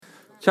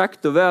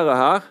Kjekt å være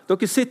her.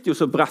 Dere sitter jo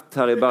så bredt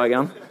her i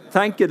Bergen.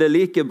 Tenker det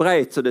like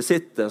breit som det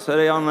sitter, så er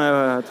det gjerne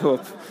et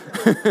håp.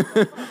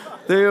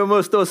 Det er jo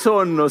å stå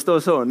sånn og stå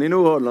sånn. I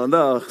Nordhordland,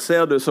 der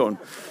ser du sånn.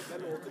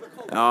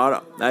 Ja da,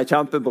 det er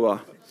kjempebra.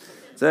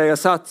 Så jeg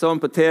har sett sånn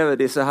på TV,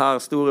 disse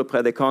her store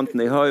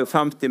predikantene. De har jo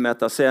 50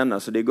 meter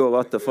scene, så de går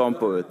rett og frem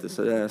på, vet du.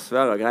 Så det er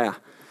svære greier.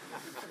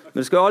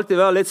 Men det skal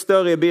alltid være litt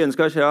større i byen,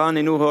 skal ikke han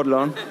i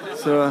Nordhordland?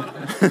 Så...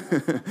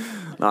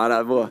 Nei, det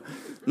er bra.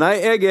 Nei,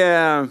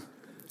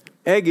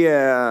 jeg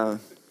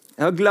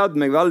har gledd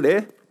meg veldig.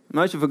 Men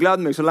jeg har ikke fått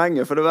gledd meg så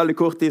lenge, for det er veldig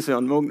kort tid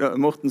siden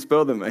Morten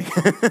spørte meg.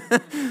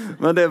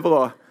 Men det er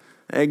bra.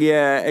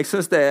 Jeg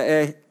synes det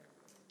er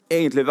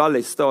egentlig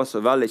veldig stas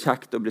og veldig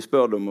kjekt å bli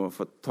spurt om å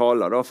få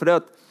tale. Da. For det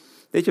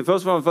er ikke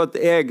først og fremst for at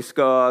jeg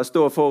skal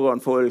stå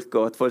foran folk,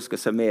 og at folk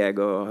skal se meg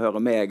og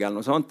høre meg,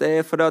 eller noe sånt. Det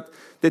er fordi at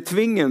det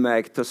tvinger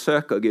meg til å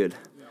søke Gud.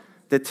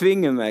 Det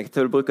tvinger meg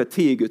til å bruke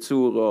tid i Guds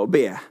ord og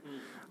be.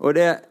 Og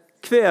det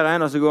hver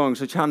eneste gang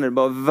så kjenner det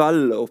bare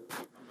velle opp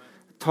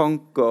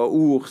tanker og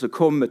ord som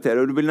kommer til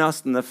det. Og du blir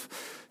nesten,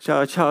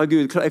 kjære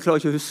Gud, jeg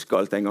klarer ikke å huske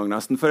alt en gang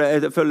nesten, for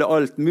jeg føler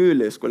alt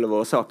mulig skulle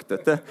være sagt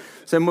dette.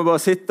 Så jeg må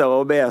bare sitte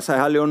og be og si,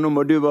 Hellige Ånd, nå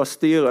må du bare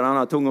styre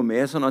denne tunga mi,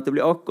 sånn at det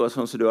blir akkurat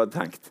sånn som du hadde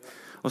tenkt.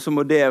 Og så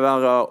må det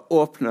være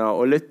åpne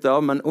og lytte,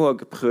 men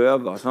også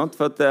prøve. Sant?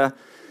 For at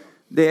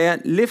det er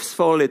en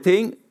livsfarlig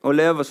ting å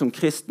leve som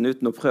kristen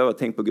uten å prøve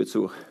ting på Guds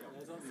ord.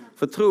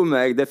 For tro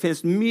meg, det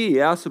finnes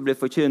mye som blir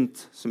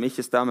forkynt som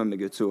ikke stemmer med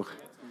Guds ord.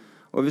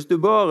 Og hvis du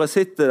bare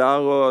sitter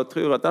der og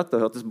tror at dette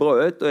hørtes bra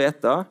ut og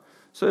etter,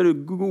 så er du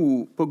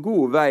på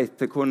god vei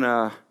til å kunne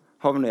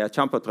havne i et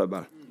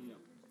kjempetrøbbel.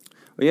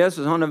 Og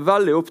Jesus han er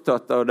veldig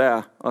opptatt av det,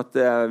 at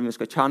vi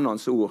skal kjenne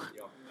hans ord.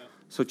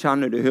 Så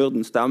kjenner du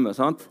hyrdens stemme,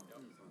 sant?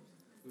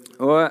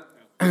 Og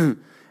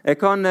jeg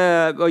kan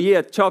gi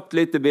et kjapt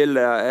lite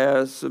bilde.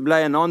 Det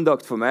ble en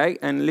andakt for meg,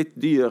 en litt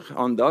dyr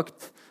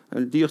andakt,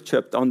 en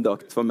dyrkjøpt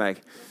andakt for meg.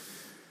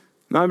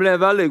 Men det ble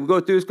et veldig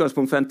godt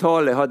utgangspunkt for en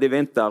tale jeg hadde i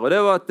vinter. Og det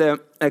var at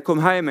jeg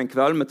kom hjem en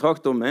kveld med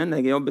traktoren min.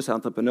 Jeg jobber som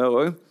entreprenør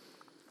også.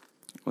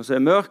 Og så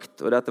er det mørkt,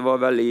 og dette var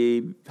vel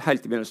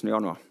helt i begynnelsen av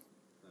januar.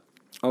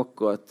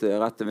 Akkurat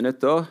rett ved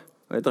nyttår.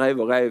 Og jeg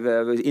drev og reiv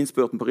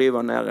innspurten på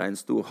riva ned en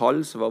stor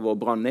hall som var vår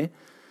brann i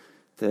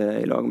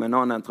lag med en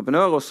annen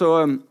entreprenør. Og så,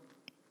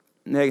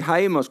 når jeg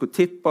hjemme skulle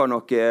tippe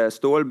noe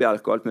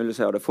stålbjelk og alt mulig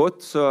som jeg hadde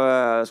fått, så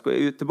skulle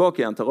jeg ut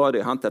tilbake igjen til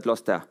radio og hente et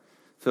last til,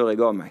 før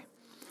jeg ga meg.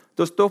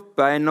 Da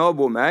stoppet en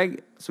nabo meg,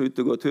 så ute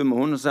og går tur med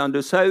hun, og sier han,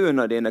 du,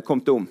 sauene dine er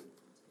kommet om.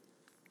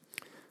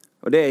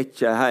 Og det er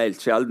ikke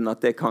helt sjelden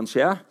at det kan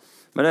skje.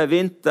 Men det er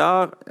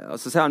vinter, og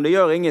så sier han, det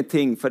gjør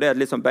ingenting, for det er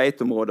et litt sånn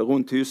beiteområde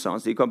rundt huset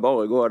hans, så de kan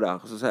bare gå der.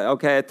 Og så sier jeg,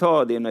 ok, jeg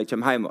tar de når jeg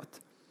kommer hjem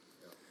igjen.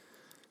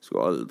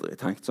 Skulle aldri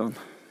tenkt sånn.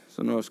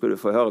 Så nå skal du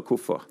få høre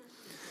hvorfor.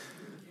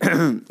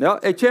 Ja,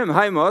 jeg kommer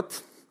hjem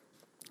igjen,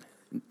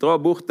 drar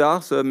bort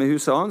der så med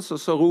huset hans, og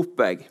så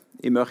roper jeg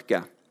i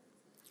mørket.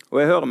 Og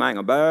jeg hører med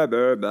en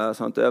gang,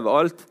 sånt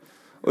overalt.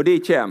 Og de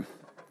kommer,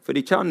 for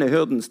de kjenner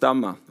hyrdens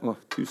stemme.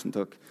 Tusen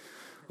takk.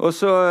 Og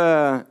så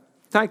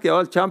tenkte jeg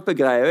alt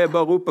kjempegreier, og jeg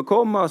bare roper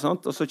kom, og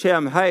så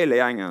kommer hele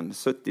gjengen,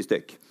 70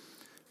 stykk.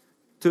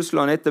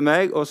 Tusler han etter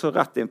meg, og så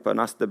rett inn på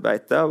neste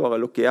beite, bare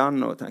lukke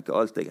igjen og tenker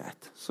alt er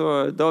greit.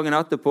 Så dagen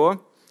etterpå,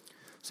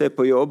 så er jeg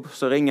på jobb,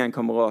 så ringer en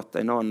kamerat,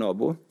 en annen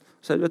nabo.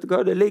 Så vet du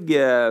hva, det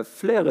ligger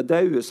flere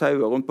døde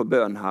sauer rundt på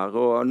bøen her,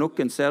 og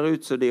noen ser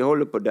ut som de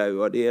holder på å dø,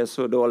 og de er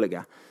så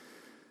dårlige.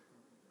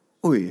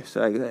 Oi,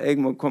 så jeg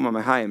må komme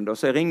meg hjem da.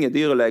 Så jeg ringer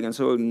dyrelegen,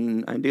 så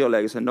en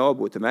dyrelege som er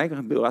nabo til meg,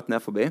 han bor rett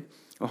ned forbi.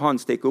 Og han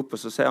stikker opp,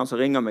 og så ser han som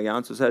ringer meg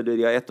igjen, så sier de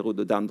har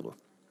eterododendro.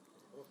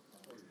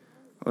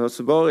 Og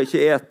så bare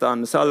ikke et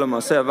den, selv om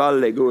han ser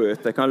veldig god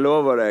ut. Jeg kan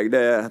love deg,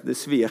 det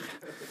svir.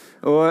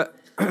 Og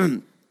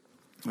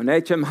når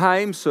jeg kommer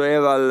hjem, så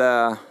er vel...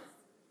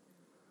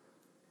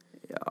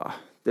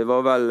 det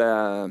var vel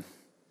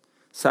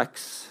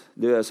 6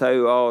 døde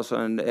sauer, og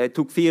så jeg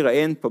tok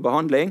 4 inn på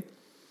behandling.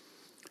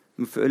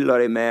 Fyller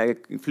de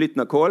med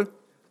flytende kål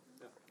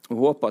og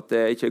håper at det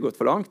ikke er gått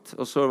for langt.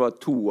 Og så var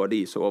 2 av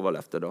de som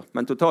overlevde da.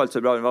 Men totalt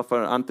så ble det i hvert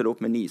fall endte det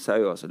opp med 9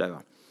 sauer. Så det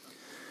var.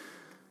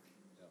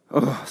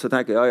 Så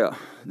tenker jeg, ja,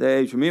 det er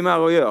jo ikke mye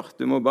mer å gjøre.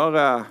 Du må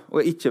bare,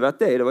 og ikke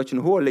vet det var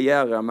ikke noe hål i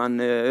gjerdet, men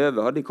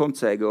over hadde de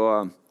kommet seg.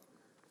 Og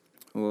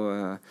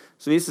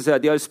så viste det seg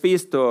at de hadde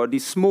spist de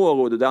små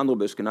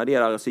rhododendrobuskene, de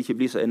der som ikke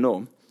blir så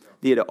enorme.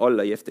 De er det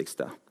aller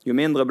giftigste. Jo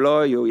mindre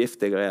blad, jo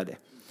giftigere er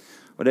de.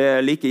 Og det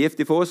er like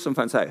giftig for oss som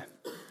for en sau.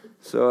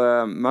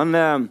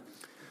 Men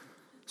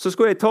så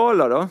skulle jeg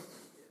tale da.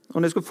 Og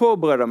når jeg skulle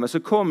forberede meg, så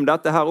kom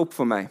dette her opp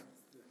for meg.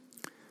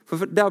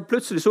 For der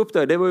plutselig så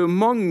oppdaget, det var jo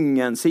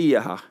mange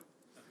sider her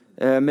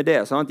med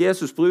det. Sant?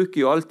 Jesus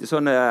bruker jo alltid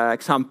sånne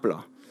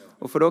eksempler.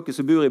 Og for dere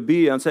som bor i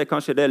byen, så er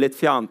kanskje det litt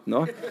fjernt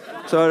nå.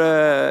 Så er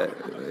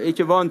det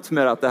ikke vant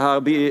med dette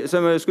her.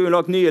 Så vi skulle jo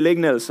lagt nye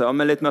lignelser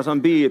med litt mer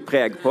sånn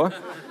bypreg på.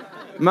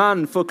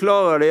 Men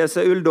forklarer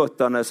disse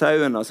ulldotterne,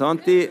 sauene,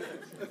 sant?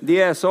 De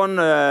er sånn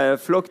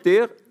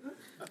flokkdyr,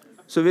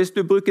 så hvis du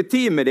bruker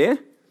tid med dem,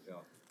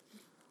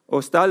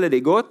 og steller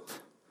dem godt,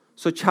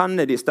 så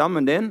kjenner de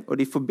stemmen din, og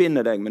de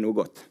forbinder deg med noe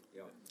godt.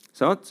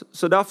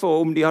 Så derfor,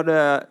 om de hadde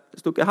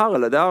stukket her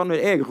eller der, når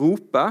jeg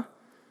roper,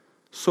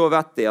 så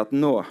vet de at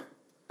nå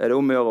det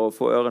om å gjøre å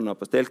få ørene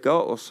på stilka,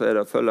 og så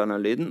det å følge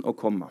den lyden og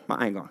komme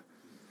med en gang.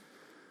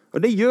 Og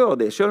det gjør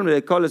de, selv om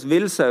det kalles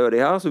villsau de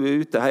her, som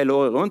er ute hele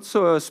året rundt,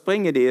 så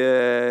springer de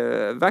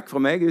vekk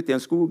fra meg ut i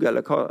en skog,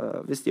 eller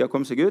hvis de har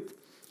kommet seg ut,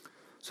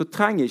 så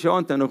trenger ikke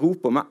annet enn å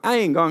rope. Men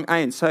en gang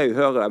en sau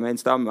hører med en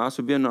stemme,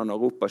 så begynner han å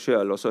rope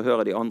selv, og så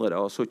hører de andre det,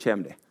 og så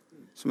kommer de,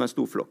 som en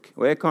stor flokk.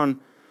 Og jeg har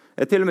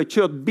til og med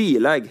kjørt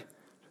bil,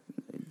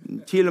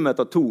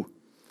 kilometer 2,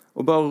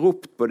 og bare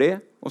ropt på det,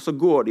 og så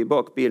går de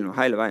bak bilen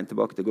hele veien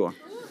tilbake til gården.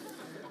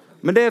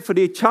 Men det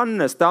fordi de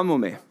kjenner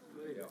stemmen min.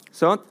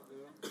 Sant?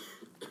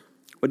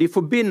 Og de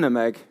forbinder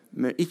meg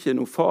med ikke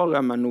noe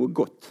fare, men noe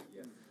godt.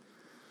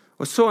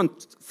 Og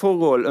sånt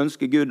forhold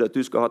ønsker Gud at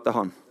du skal ha til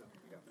han.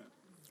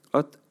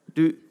 At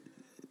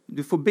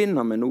du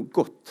forbinder med noe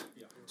godt.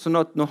 Sånn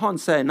at når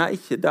han sier, nei,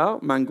 ikke der,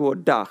 men gå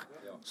der,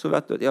 så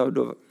vet du at ja,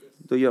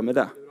 da gjør vi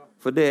det.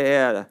 For det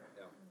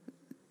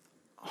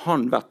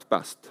han vet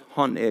best.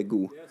 Han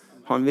god.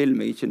 Han vil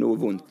meg ikke noe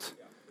vondt.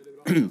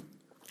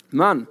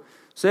 Men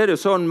så det jo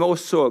sånn med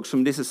oss også,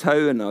 som disse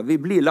sauene, vi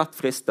blir lett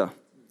fristet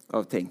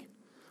av ting.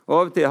 Og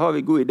av og til har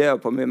vi gode ideer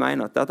på, vi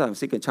mener at dette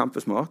sikkert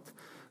kjempesmart.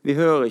 Vi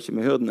hører ikke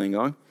med hyrden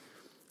engang.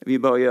 Vi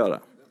bare gjør det.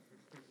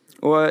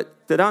 Og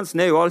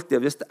tendensen jo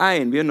alltid, hvis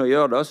en begynner å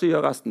gjøre det, så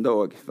gjør resten det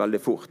også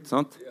veldig fort.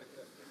 Sant?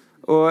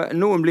 Og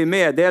noen blir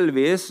med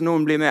delvis,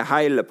 noen blir med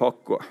hele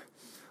pakka.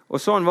 Og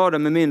sånn var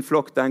det med min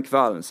flokk den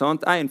kvelden.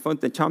 Sant? En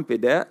fant en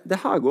kjempeidé.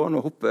 Det her går an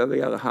å hoppe over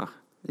gjerdet her.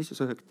 Det ikke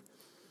så høyt.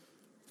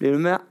 Blir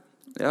du med?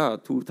 Ja,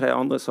 2-3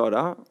 andre sa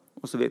det.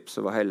 Og så vips,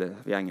 så var hele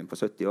gjengen på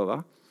 70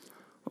 over.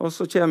 Og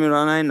så kommer jo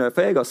den ene,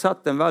 for jeg har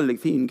sett en veldig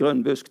fin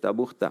grønn busk der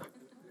borte.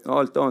 Og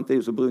alt annet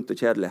jo så brunt og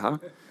kjedelig her.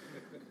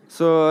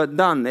 Så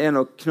den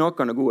nok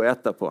knakende god å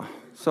ete på.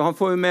 Så han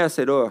får jo med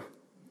seg da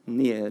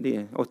de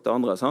 8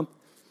 andre, sant?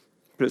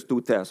 Pluss 2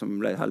 til som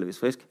ble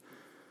heldigvis frisk.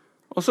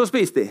 Og så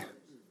spiste de.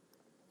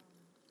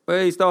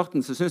 Og i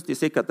starten så syntes de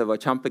sikkert det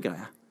var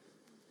kjempegreie.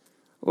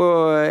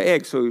 Og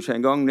jeg så jo ikke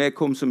en gang, når jeg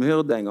kom som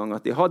hyrde en gang,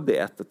 at de hadde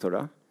etet av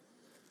det.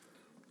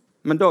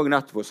 Men dagen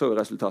etterpå så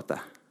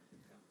resultatet.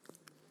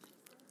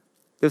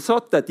 Det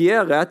satt et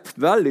gjerde, et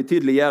veldig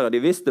tydelig gjerde. De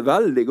visste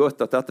veldig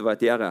godt at dette var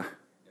et gjerde.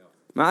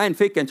 Men en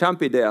fikk en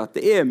kjempeidé at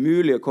det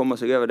mulig å komme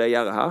seg over det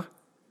gjerdet her.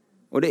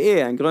 Og det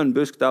en grønn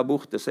busk der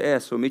borte som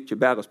så mye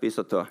bedre å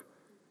spise til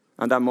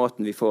enn den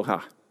maten vi får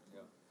her.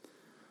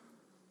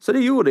 Så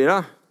det gjorde de da.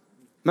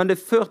 Men det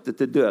førte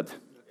til død.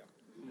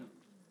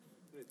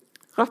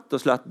 Rett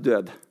og slett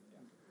død.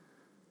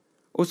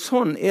 Og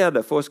sånn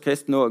det for oss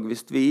kristne også,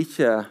 hvis vi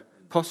ikke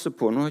passer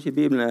på. Nå har ikke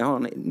Bibelen jeg har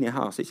den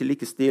her, så ikke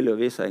like stilig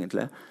å vise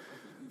egentlig.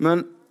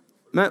 Men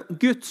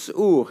Guds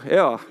ord,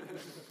 ja.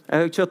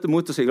 Jeg kjørte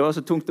motorsykkel, det var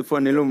så tungt å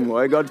få den i lommen, og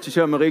jeg hadde ikke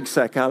kjørt med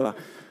ryggsekk heller.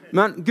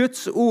 Men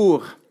Guds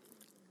ord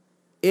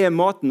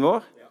maten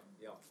vår.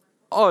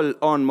 All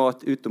annen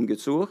mat utom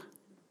Guds ord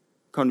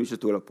kan du ikke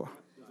stole på.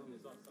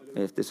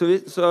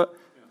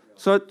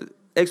 Så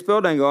jeg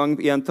spurte en gang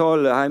i en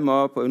tale hjemme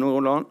på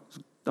Nordland,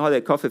 da hadde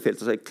jeg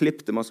kaffefilter, så jeg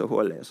klippte masse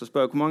hull i. Så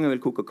spør jeg hvor mange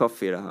vil koke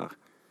kaffe i det her.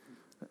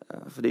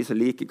 For de som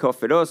liker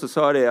kaffe da, så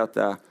sa de at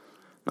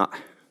nei,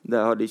 det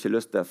hadde jeg ikke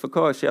lyst til. For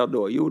hva skjer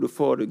da? Jo, da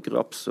får du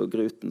graps og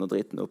gruten og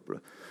dritten opp.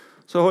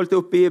 Så holdt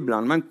jeg opp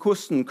Bibelen, men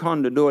hvordan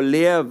kan du da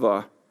leve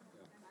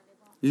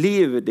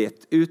livet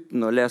ditt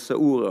uten å lese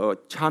ordet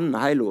og kjenne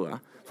hele ordet?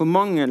 For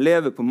mange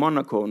lever på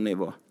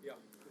mannakornnivå.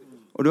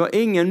 Og du har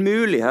ingen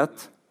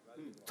mulighet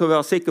til å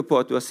være sikker på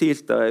at du har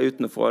silt deg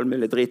uten å få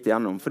allmiddelig drit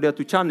igjennom, fordi at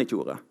du kjenner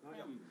ikke ordet.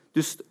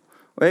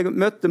 Og jeg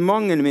møtte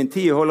mange i min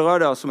tid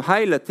holdere der som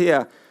hele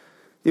tiden,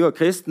 de var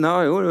kristne,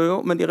 jo,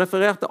 men de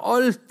refererte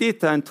alltid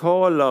til en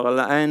taler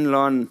eller en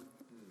eller annen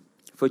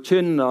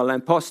forkynner eller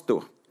en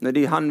pastor, når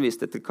de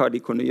henviste til hva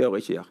de kunne gjøre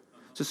og ikke gjøre.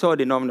 Så sa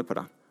de navnet på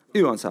det,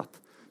 uansett.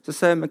 Så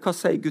sier jeg, men hva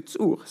sier Guds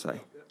ord, sier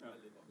jeg?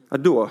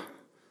 Ja,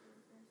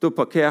 da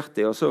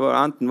parkerte jeg, og så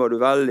enten var du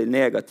veldig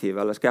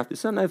negativ eller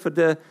skeptisk. Nei, for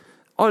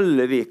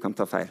alle vi kan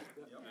ta feil.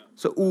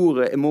 Så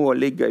ordet må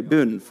ligge i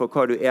bunnen for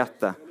hva du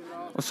eter.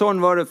 Og sånn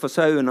var det for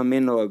sauene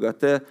mine også,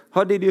 at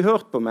hadde de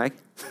hørt på meg,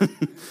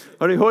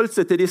 hadde de holdt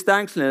seg til de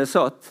stengslene jeg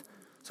satt,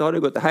 så hadde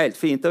det gått helt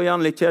fint. Det var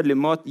gjerne litt kjedelig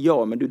mat, ja,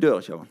 men du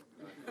dør ikke av den.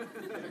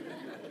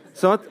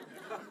 Sånn?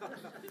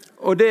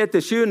 Og det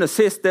til sjuende og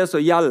sist det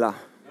som gjelder.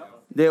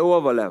 Det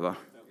overlever.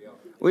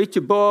 Og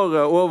ikke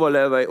bare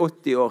overleve i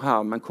 80 år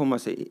her, men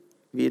komme seg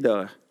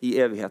videre i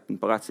evigheten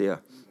på rett side.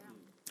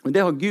 Og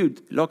det har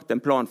Gud lagt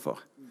en plan for.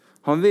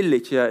 Han vil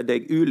ikke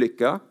deg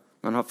ulykke,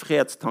 men har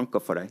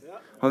fredstanker for deg.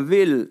 Han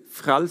vil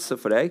frelse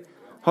for deg.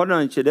 Hadde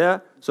han ikke det,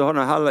 så hadde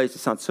han heller ikke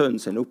sendt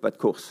sønnen sin opp et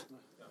kors.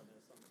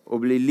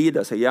 Og bli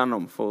lidet seg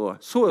gjennom for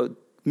så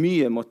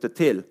mye måtte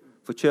til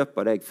for å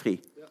kjøpe deg fri.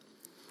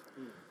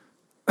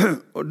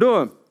 Og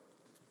da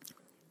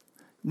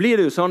blir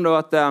det jo sånn da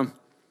at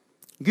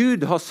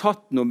Gud har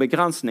satt noen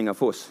begrensninger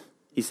for oss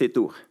i sitt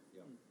ord.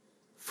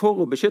 For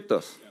å beskytte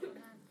oss.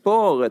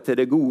 Bare til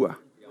det gode.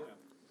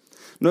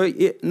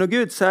 Når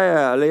Gud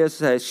sier, eller Jesus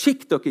sier,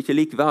 skikk dere ikke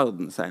lik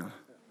verden, sier han.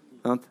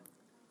 Sant?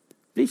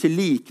 Bli ikke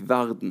lik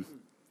verden.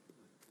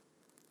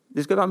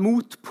 Det skal være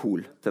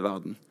motpol til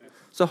verden.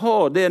 Så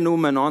har det noe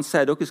med når han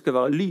sier, dere skal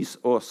være lys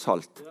og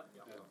salt.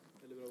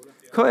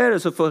 Hva er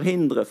det som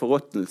forhindrer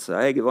forråtnelse?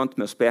 Jeg er vant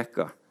med å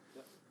speke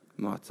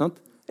mat, sant?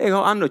 Jeg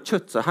har enda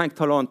kjøtt som har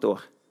hengt 1,5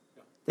 år.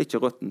 Det er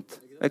ikke råttent.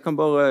 Jeg kan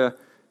bare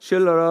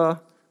skylle det,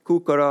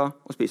 koke det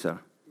og spise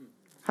det.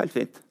 Helt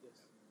fint.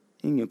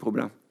 Ingen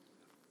problem.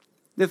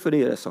 Det er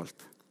fordi det er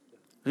salt.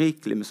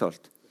 Rikelig med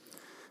salt.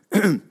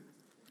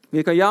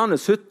 Vi kan gjerne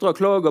sutre og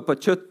klage på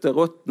at kjøttet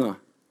råtner.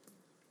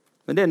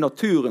 Men det er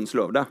naturens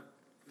lov, det.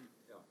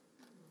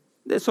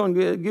 Det er sånn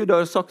Gud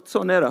har sagt,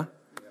 sånn er det.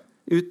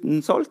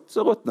 Uten salt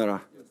så råtner det.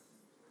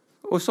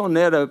 Og sånn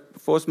er det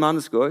for oss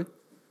mennesker også.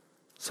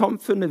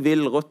 Samfunnet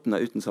vil råtne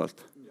uten salt.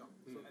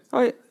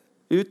 Nei,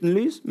 uten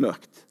lys,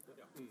 mørkt.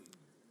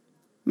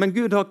 Men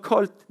Gud har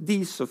kalt de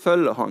som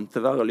følger han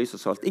til å være lys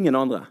og salt. Ingen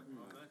andre.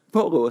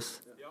 Bare oss.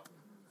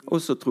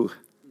 Oss som tror.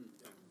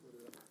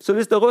 Så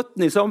hvis det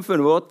råtner i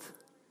samfunnet vårt,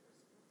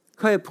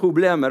 hva er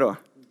problemet da?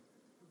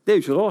 Det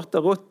er jo ikke rart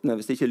det råtner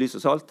hvis det ikke er lys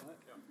og salt.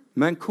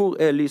 Men hvor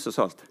er lys og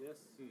salt?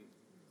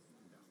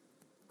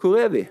 Hvor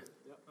er vi?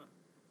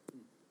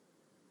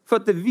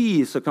 For at det er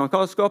vi som kan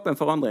skape en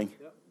forandring.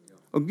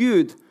 Og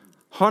Gud,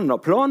 han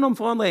har planer om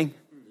forandring.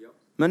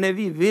 Men er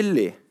vi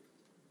villige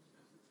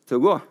til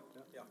å gå?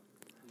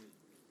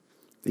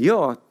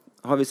 Ja,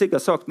 har vi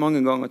sikkert sagt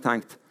mange ganger og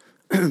tenkt.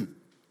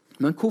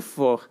 Men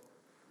hvorfor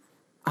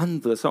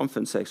endrer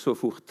samfunnet seg så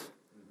fort?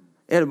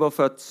 Er det bare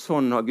for at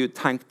sånn har Gud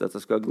tenkt at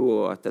det skal gå,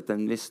 at etter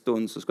en viss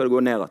stund så skal det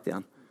gå nedad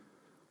igjen?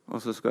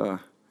 Og så skal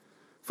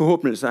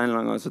forhåpentligvis en eller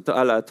annen gang,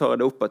 eller tar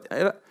det opp at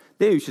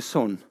det er jo ikke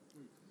sånn.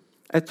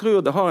 Jeg tror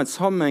det har en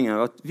sammenheng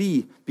at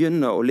vi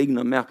begynner å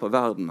ligne mer på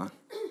verden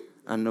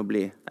enn å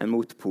bli en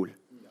motpol.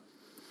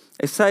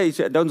 Jeg sier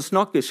ikke, da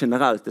snakker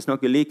generelt, jeg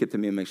snakker like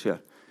til meg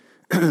selv.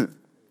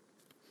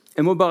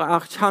 Jeg må bare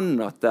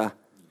erkjenne at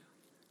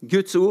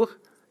Guds ord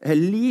er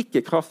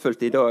like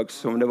kraftfullt i dag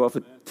som det var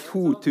for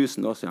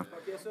 2000 år siden.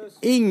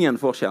 Ingen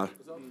forskjell.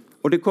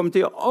 Og det kommer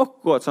til å gjøre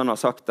akkurat sånn han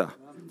har sagt det.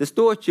 Det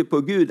står ikke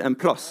på Gud en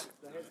plass.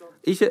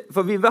 Ikke,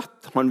 for vi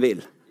vet han vil.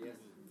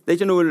 Det er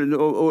ikke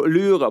noe å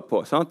lure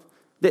på, sant?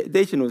 Det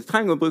er ikke noe vi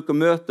trenger å bruke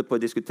møte på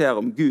å diskutere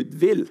om Gud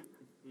vil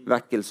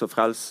vekkelse og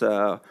frelse,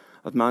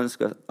 at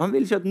mennesker, han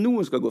vil ikke at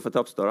noen skal gå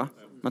fortapt,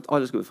 men at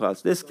alle skal bli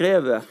frelst. Det er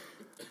skrevet,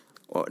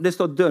 og det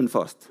står dønn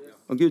fast,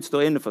 og Gud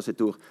står inne for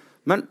sitt ord.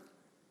 Men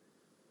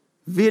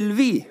vil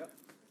vi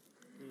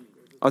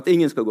at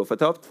ingen skal gå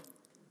fortapt?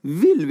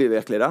 Vil vi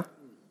virkelig det?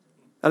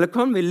 Eller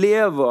kan vi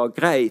leve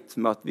greit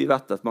med at vi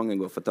vet at mange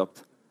går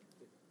fortapt?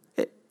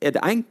 Er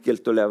det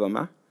enkelt å leve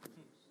med?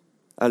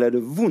 Eller er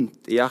det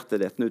vondt i hjertet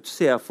ditt når du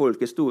ser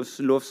folk, i stor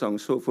lovsang,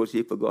 så folk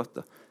gikk på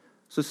gata,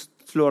 så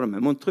slår det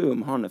meg, man tror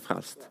om han er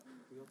frelst.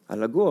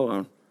 Eller går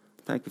han,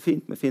 tenker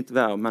fint med fint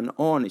vær, men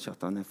aner ikke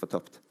at han er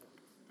fortapt.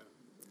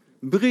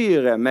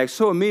 Bryr jeg meg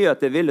så mye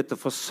at jeg vil til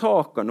å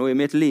forsake noe i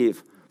mitt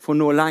liv for å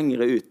nå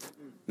lengre ut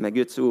med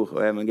Guds ord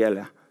og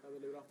evangeliet?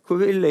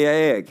 Hvor vil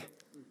jeg?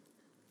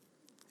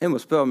 Jeg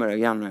må spørre meg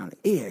igjen, er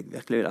jeg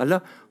virkelig?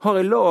 Eller har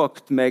jeg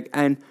lagt meg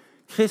en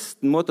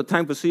kristen måte å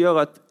tenke på som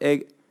gjør at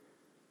jeg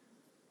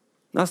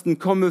nesten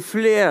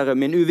kamuflerer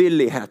min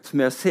uvillighet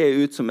med å se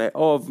ut som jeg er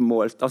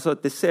avmålt. Altså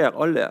at det ser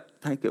alle,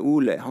 tenker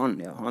Ole,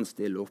 han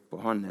stiller opp,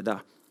 og han er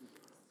der.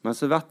 Men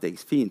så vet jeg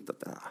fint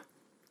at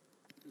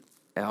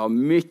jeg har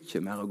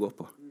mye mer å gå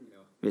på,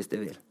 hvis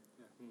jeg vil.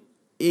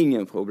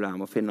 Ingen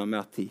problem å finne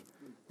mer tid.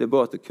 Det er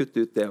bare å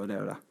kutte ut det og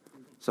det og det.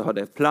 Så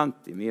hadde jeg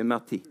plenty mye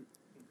mer tid.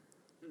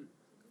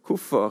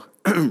 Hvorfor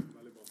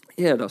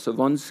er det så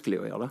vanskelig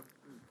å gjøre det?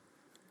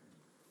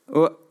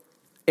 Og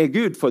er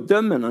Gud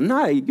fordømmende?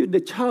 Nei, Gud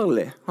er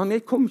kjærlig.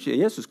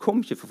 Jesus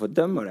kom ikke for å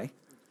fordømme deg.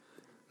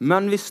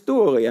 Men vi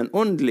står i en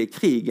åndelig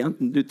krig,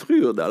 enten du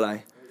tror det eller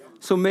ei,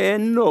 som er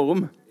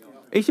enorm.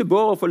 Ikke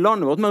bare for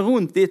landet vårt, men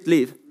rundt ditt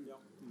liv.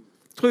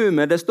 Tro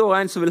meg, det står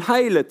en som vil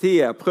hele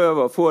tiden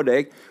prøve å få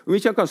deg, og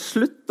hvis han kan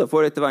slutte å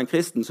få deg til å være en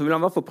kristen, så vil han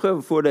i hvert fall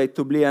prøve å få deg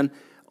til å bli en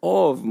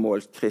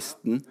avmålt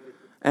kristen,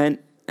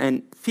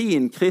 en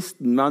fin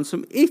kristen, men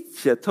som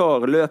ikke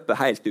tar løpet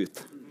helt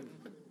ut.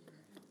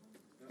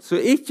 Så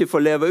ikke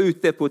får leve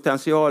ut det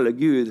potensialet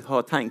Gud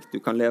har tenkt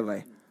du kan leve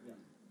i.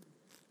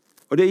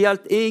 Og det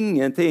gjelder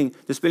ingenting.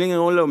 Det spiller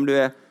ingen rolle om du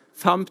er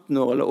 15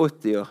 år eller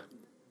 80 år.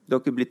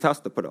 Dere blir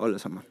testet på det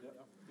alle sammen.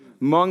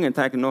 Mange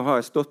tenker, nå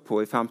har jeg stått på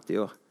i 50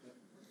 år.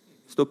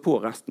 Stå på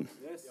resten.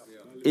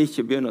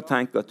 Ikke begynne å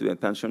tenke at du er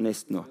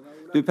pensjonist nå.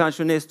 Du er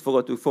pensjonist for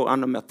at du får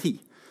enda mer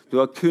tid. Du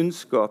har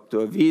kunnskap,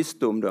 du har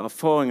visdom, du har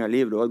erfaring av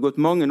livet. Du har gått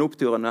mange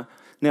oppturer,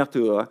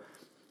 nedturer,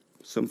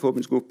 som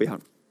forhåpentligvis går opp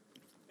igjen.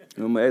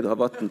 Nå må jeg dra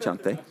vatten,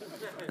 kjente jeg.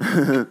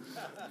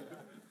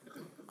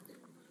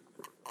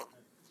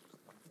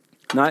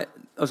 Nei,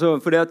 altså,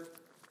 fordi at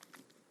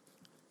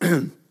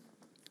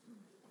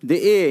det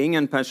er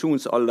ingen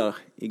pensjonsalder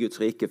i Guds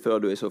rike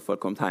før du i så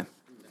fall kommet hjem.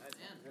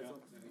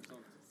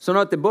 Sånn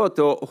at det er bare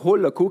til å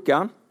holde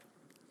koken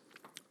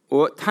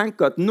og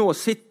tenke at nå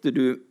sitter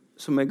du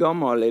som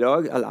gammel I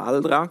dag, eller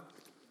eldre,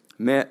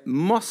 med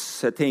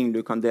masse ting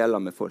du kan dele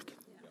med folk.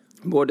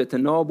 Både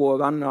til naboer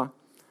og venner,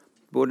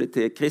 både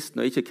til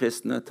kristne og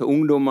ikke-kristne, til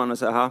ungdommene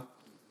som her,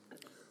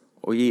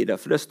 og gi det.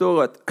 For det står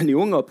at de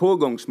unge har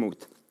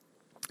pågangsmot.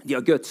 De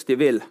har guts, de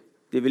vil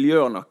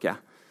gjøre noe.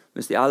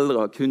 Mens de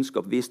eldre har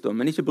kunnskap, visdom.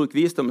 Men ikke bruk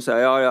visdom og si,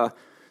 ja,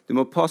 du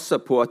må passe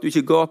på at du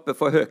ikke gaper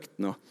for høyt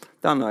nå.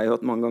 Den har jeg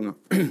hørt mange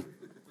ganger.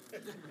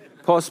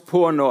 Pass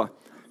på nå.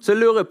 Så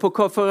lurer jeg på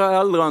hva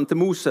foreldrene til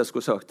Moses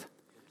skulle sagt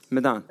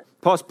med den.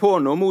 Pass på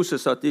nå,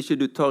 Moses, at ikke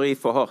du tar I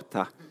for hardt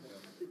her.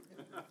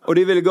 Og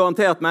de ville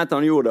garantert med at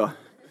han gjorde det.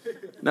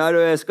 Nei,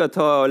 jeg skal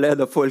ta og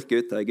lede folk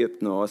ut av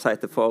Egypten og si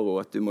til faro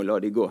at du må la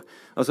de gå.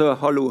 Altså,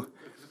 hallo,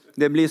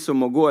 det blir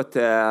som å gå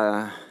til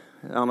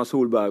Erna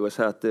Solberg og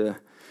si at et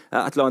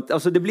eller annet.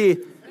 Altså, det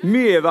blir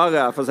mye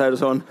verre, for å si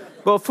det sånn.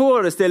 Bare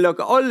forestill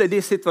dere alle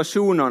de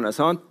situasjonene,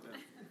 sant?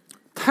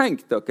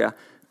 Tenk dere.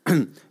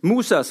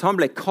 Moses, han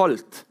ble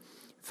kalt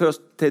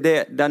først til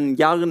den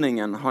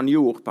gjerningen han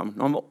gjorde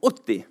når han var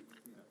 80.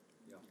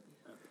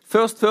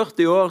 Først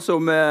 40 år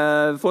som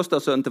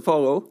fostersønn til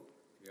faro.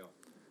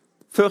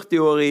 40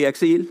 år I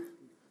eksil,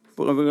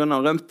 på grunn av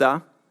han rømte.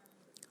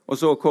 Og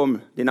så kom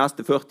de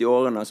neste 40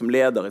 årene som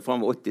leder fra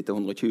 80 til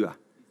 120.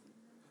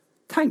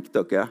 Tenk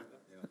dere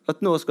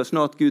at nå skal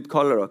snart Gud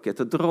kalle dere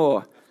til å dra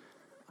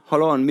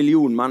 1,5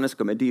 million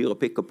mennesker med dyr og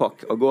pikk og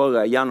pakk og går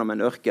gjennom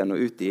en ørken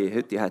og ut I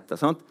hyttihette,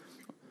 sant?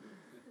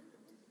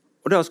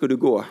 Og der skal du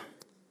gå.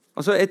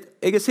 Altså,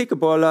 jeg sikker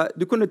på alle,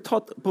 du kunne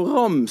tatt på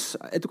rams,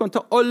 du kan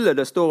ta alle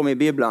det står om I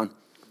Bibelen.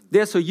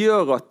 Det som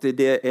gjør at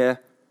det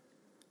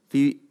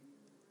vi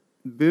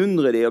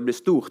beundrer det å bli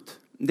stort,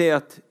 det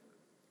at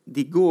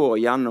de går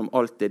gjennom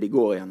alt det de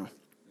går gjennom.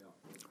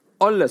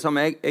 Alle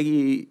sammen,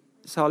 jeg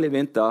særlig I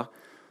vinter,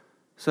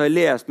 så har jeg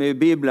lest med I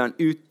Bibelen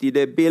ut I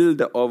det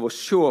bildet av å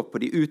se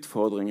på de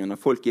utfordringene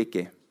folk gikk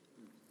I.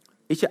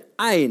 Ikke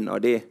en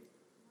av de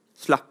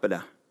slipper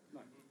det.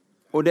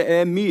 Og det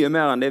mye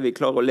mer enn det vi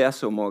klarer å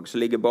lese om også,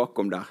 som ligger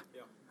bakom der.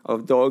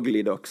 Av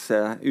dagligdags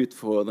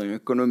utfordringer,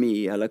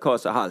 økonomi eller hva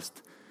som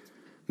helst.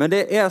 Men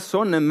det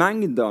sånne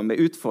mengder med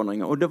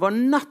utfordringer, og det var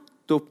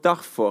nettopp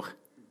derfor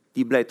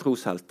de ble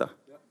troshelter.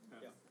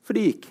 For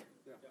de gikk.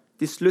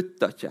 De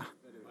sluttet ikke.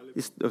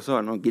 De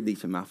sa, nå gidder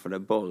jeg ikke mer, for det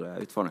bare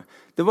utfordringer.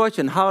 Det var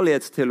ikke en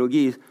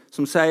herlighetsteologi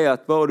som sier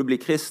at bare du blir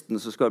kristen,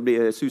 så skal det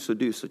bli sus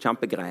og dus og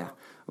kjempegreier.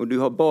 Og du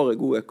har bare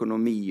god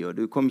økonomi, og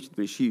du kommer ikke til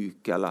å bli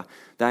syk, eller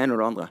det ene og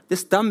det andre. Det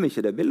stemmer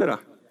ikke, det bildet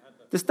der.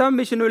 Det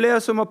stemmer ikke når du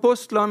leser om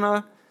apostlene,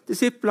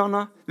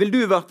 disiplene. Vil du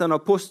vært en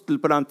apostel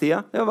på den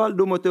tiden? Ja vel,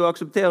 du måtte jo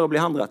akseptere å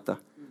bli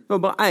henrettet. Det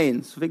var bare en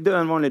som fikk dø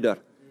en vanlig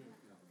død.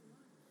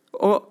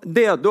 Og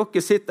det at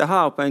dere sitter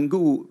her på en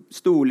god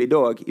stol I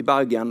dag I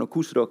Bergen, og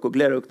koser dere og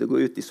gleder dere til å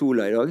gå ut I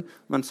sola I dag,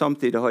 men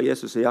samtidig har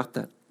Jesus I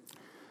hjertet.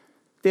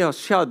 Det har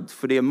skjedd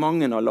fordi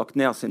mange har lagt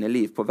ned sine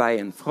liv på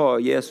veien fra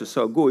Jesus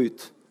sa gå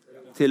ut,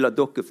 til at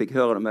dere fikk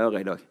høre det med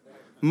øret I dag.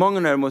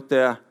 Mange av dere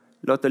måtte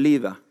late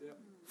livet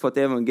for at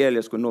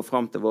evangeliet skulle nå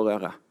frem til våre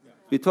ører.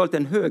 Vi talte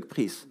en høy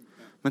pris.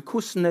 Men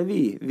hvordan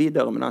vi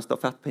videre med den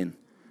stafettpinnen?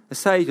 Jeg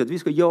sier ikke at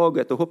vi skal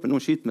jage etter å hoppe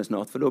noen skyt med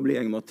snart, for da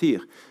blir jeg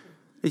martyr.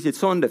 Det ikke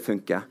sånn det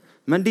funker.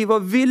 Men de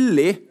var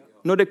villige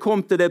når det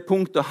kom til det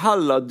punktet å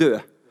heller dø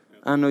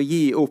enn å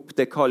gi opp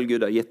det kall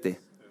Gud har gitt dem.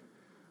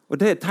 Og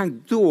det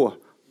tenkt, da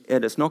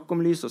det snakk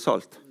om lys og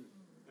salt.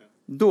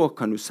 Da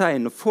kan du si,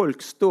 når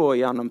folk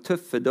står gjennom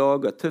tøffe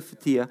dager, tøffe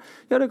tider,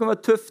 ja, det kan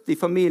være tøft I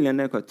familien,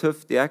 det kan være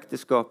tøft I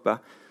ekteskapet,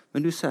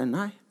 men du sier,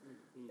 nei,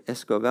 jeg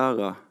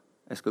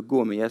skal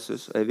gå med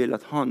Jesus, og jeg vil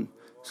at han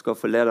skal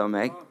få lede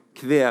meg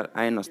hver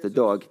eneste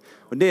dag.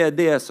 Og det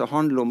det som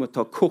handler om å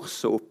ta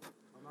korset opp.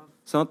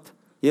 Sant?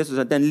 Jesus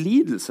sier, det en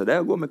lidelse, det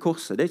å gå med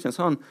korset. Det ikke en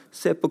sånn,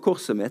 se på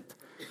korset mitt.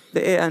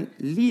 Det en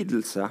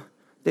lidelse.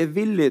 Det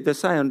villig, det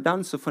sier han,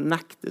 den som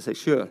fornekter seg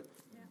selv.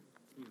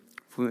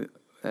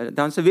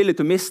 Den som er villig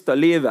til å miste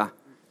livet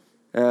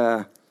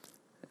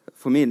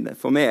for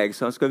meg,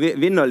 så han skal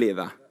vinne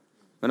livet.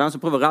 Men den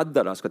som prøver å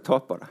redde det, skal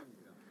tape det.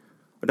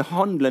 Og det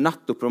handler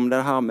nettopp om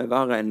det her med å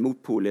være en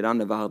motpol I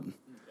denne verden.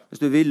 Hvis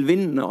du vil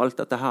vinne alt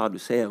dette her du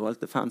ser, og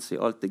alt det fancy,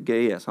 alt det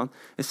gøye. Sant?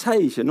 Jeg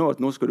sier ikke nå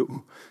at nå skal du,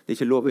 det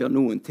ikke lov å gjøre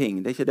noen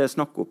ting. Det ikke det jeg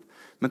snakker om.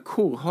 Men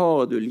hvor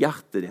har du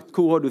hjertet ditt?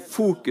 Hvor har du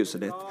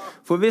fokuset ditt?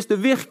 For hvis du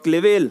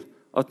virkelig vil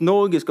at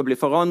Norge skal bli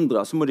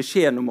forandret, så må det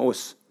skje noe med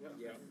oss.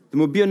 Du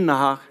må begynne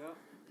her.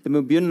 Du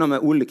må begynne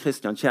med Ole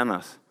Kristian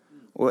Kjenes.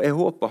 Og jeg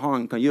håper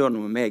han kan gjøre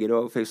noe med meg I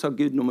dag. For jeg sa,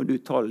 Gud, nå må du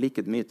tale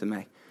like mye til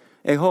meg.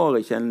 Jeg har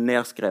ikke en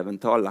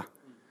nedskreven tale.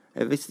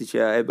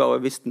 Jeg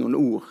bare visste noen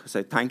ord som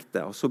jeg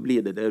tenkte, og så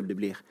blir det det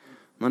blir.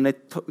 Men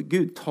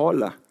Gud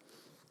taler.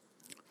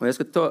 Og jeg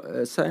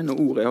skal si noen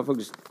ord. Jeg har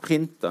faktisk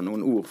printet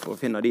noen ord for å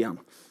finne de igjen.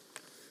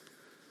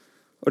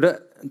 Og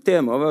det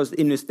må være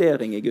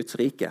investering I Guds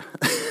rike.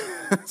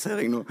 Ser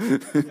jeg nå.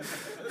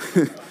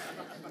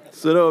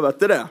 Så da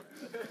vet jeg det.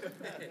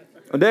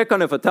 Og det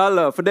kan jeg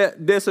fortelle, for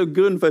det så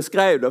grunnen for jeg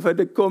skrev det, for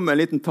det kom en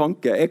liten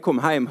tanke. Jeg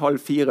kom hjem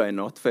 3:30 I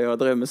natt, for jeg har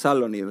drevet med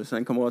selvangivelse,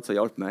 en kamerat som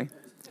hjalp meg.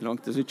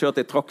 Så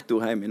kjørte jeg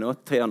traktor hjem I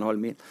natt,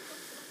 3,5 mil.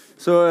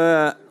 Så,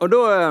 og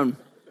da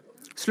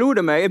slo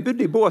det meg, jeg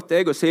bodde i båt,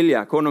 jeg og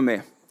Silje, kona mi,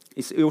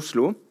 i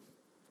Oslo.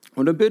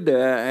 Og da bodde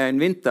jeg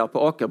en vinter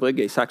på Aker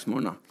Brygge i 6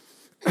 måneder.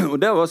 Og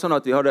det var sånn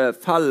at vi hadde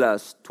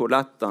felles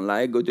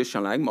toalettanlegg og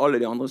dusjanlegg med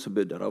alle de andre som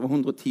bodde. Det var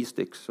 110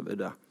 stykker som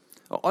bodde.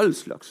 Og all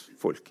slags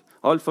folk.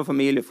 Alt fra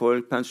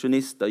familiefolk,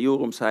 pensjonister,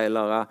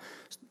 jordomseilere,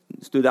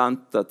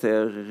 studenter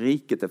til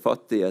rike, til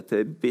fattige,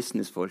 til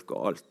businessfolk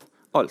og alt.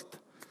 Alt.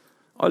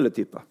 Alle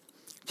typer.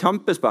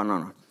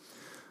 Kjempespennende.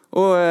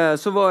 Og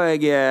så var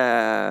jeg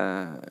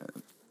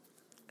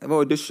var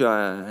og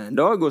dusjet en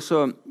dag, og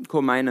så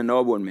kom en av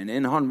naboen min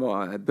inn. Han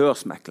var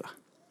børsmekler.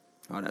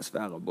 Han hadde en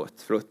svær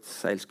båt, flott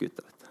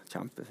seilskuter.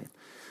 Kjempefin.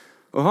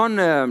 Og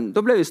da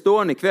ble vi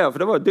stående i hver,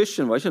 for det var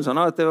dusjen var ikke sånn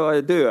at det var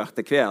dør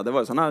til hver. Det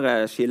var sånne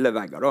her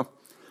skillevegger da.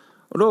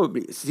 Og da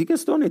ble jeg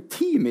sikkert stående i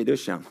time i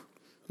dusjen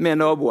med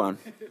naboen.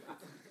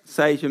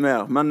 Sier ikke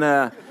mer, men...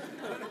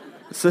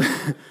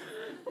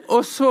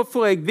 og så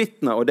får jeg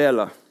vitne og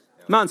dele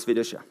mens vi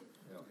dusjer.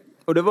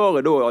 Og det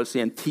var da altså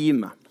i en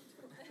time.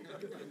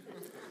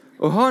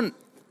 Og han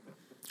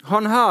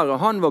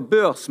var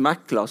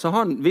børsmekler, så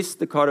han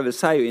visste hva det vil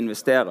si å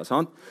investere.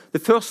 Sant?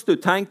 Det første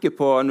du tenker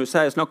på når du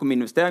snakker om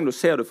investering, da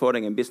ser du for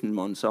deg en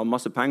businessmann som har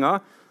masse penger,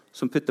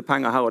 som putter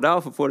penger her og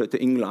der for å få det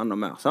til å yngle enda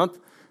mer. Sant?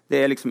 Det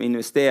er liksom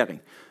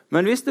investering.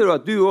 Men visste du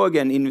at du også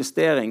er en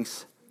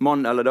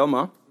investeringsmann eller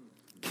dame?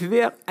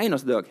 Hver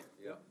eneste dag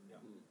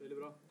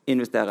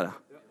investerer det.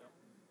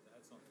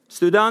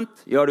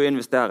 Student, ja, du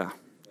investerer.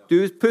 Du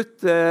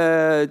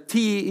putter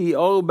tid i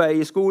arbeid,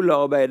 i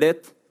skolearbeidet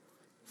ditt,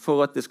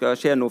 for at det skal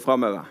skje noe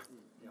fremover.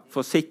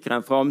 For å sikre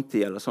en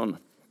fremtid eller sånn.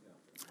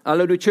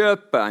 Eller du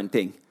kjøper en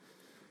ting.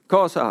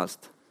 Hva som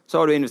helst. Så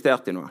har du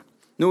investert i noe.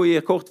 Noe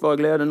gir kortvarig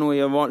glede, noe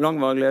gir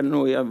langvarig glede,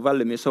 noe gir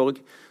veldig mye sorg,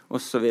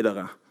 og så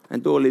videre. En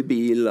dårlig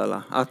bil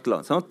eller et eller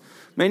annet. Sant?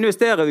 Men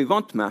investerer vi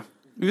vant med,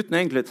 uten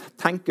egentlig å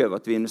tenke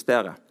over at vi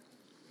investerer.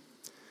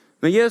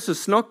 Men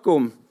Jesus snakker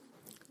om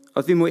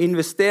at vi må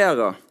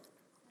investere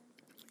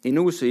i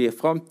noe som gir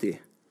fremtid.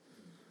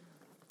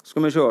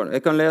 Skal vi se,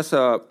 jeg kan lese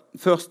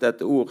først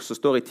et ord som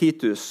står i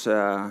Titus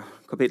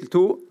kapittel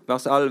 2,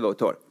 vers 11 og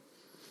 12.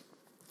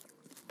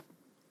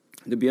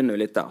 Det begynner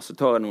jo litt der, så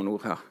tar jeg noen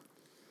ord her.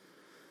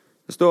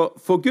 Det står,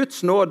 for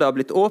Guds nåde har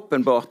blitt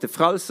åpenbart til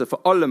frelse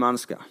for alle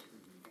mennesker.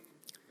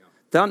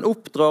 Den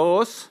oppdrar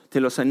oss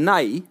til å si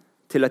nei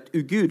til et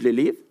ugudelig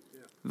liv,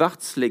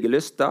 verdslige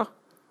lyster,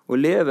 og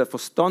leve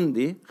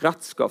forstandig,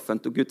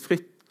 rettskaffent og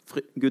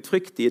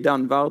gudfryktig i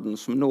den verden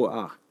som nå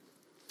er.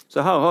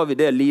 Så her har vi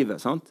det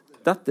livet, sant?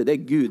 Dette er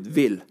det Gud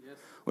vil.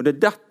 Og det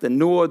er dette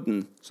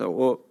nåden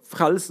og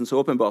frelsen som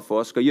åpenbart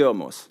for oss skal gjøre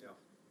med oss.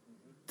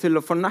 Til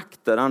å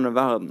fornekte denne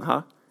verden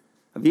her.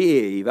 Vi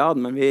er i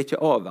verden, men vi er ikke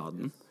av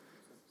verden.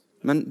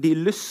 Men de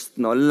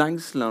lystene og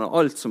lengslene og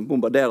alt som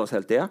bombarderer oss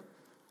helt det,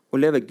 å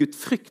leve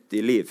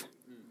gudfryktig liv.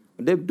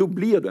 Og da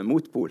blir du en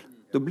motpol.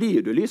 Da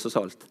blir du lys og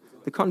salt.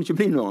 Det kan ikke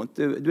bli noe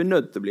annet. Du er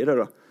nødt til å bli det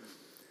da.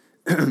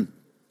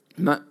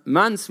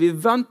 Mens vi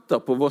venter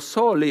på vår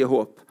salige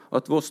håp,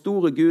 at vår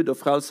store Gud og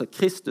frelser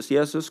Kristus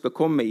Jesus skal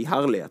komme i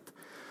herlighet.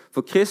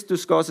 For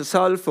Kristus ga seg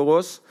selv for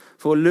oss,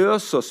 for å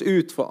løse oss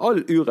ut fra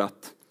all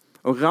urett,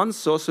 og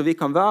rense oss så vi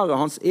kan være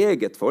hans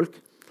eget folk,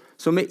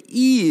 som med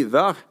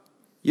iver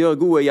gjør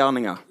gode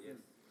gjerninger.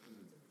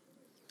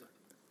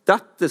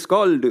 Dette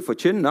skal du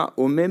forkynne,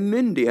 og med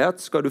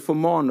myndighet skal du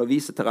formane og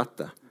vise til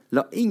rette.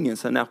 La ingen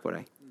se ned på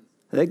deg.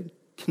 Det er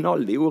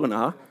knall de ordene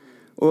her.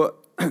 Og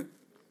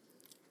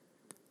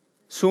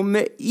som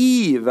med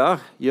iver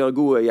gjør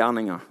gode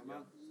gjerninger.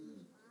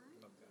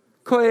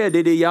 Hva er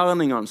det de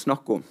gjerningene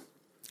snakker om?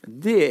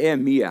 Det er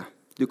mye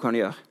du kan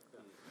gjøre.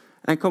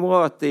 En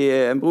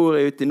bror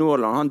ute i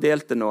Nordland, han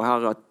delte noe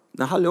her, at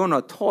den hellige ånd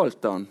har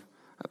talt han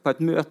på et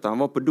møte,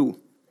 han var på do.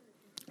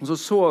 Og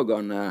så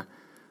han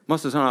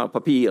masse sånne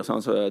papir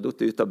som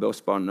dott ut av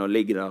båsbanen og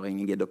ligger der,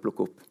 ingen gidder å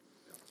plukke opp.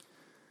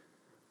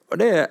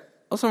 Og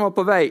han var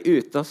på vei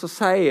ut, og så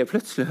sier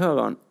plutselig,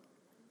 hører han,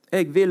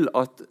 jeg vil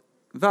at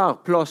hver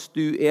plass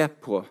du er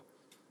på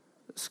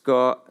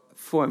skal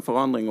få en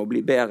forandring og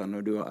bli bedre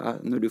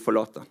når du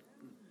forlater.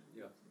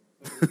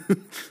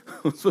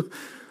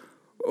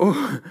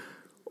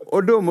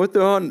 og da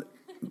måtte han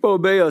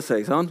bare bøye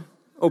seg, sant?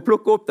 Og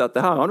plukke opp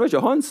dette her. Han var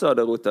ikke han som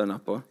hadde rotet henne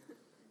på.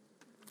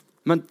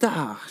 Men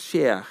der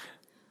skjer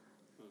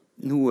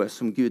noe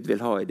som Gud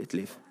vil ha i ditt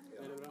liv.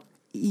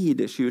 I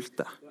det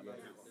skjulte.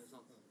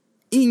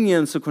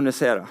 Ingen som kunne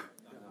se det.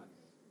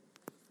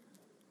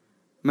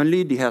 Men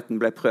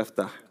lydigheten ble prøvd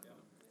der.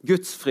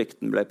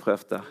 Gudsfrykten ble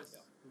prøvd der.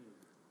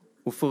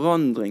 Og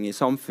forandring i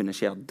samfunnet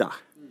skjer der.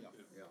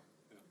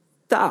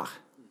 Der,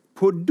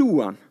 på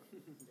doen,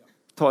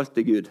 talte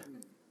Gud.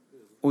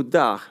 Og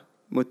der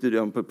måtte du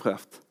bli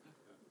prøvd.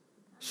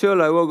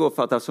 Selv har jeg også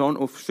oppfattet sånn,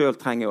 og selv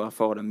trenger jeg å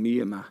erfare det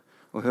mye mer.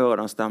 Og høre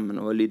den stemmen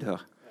og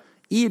lydhør.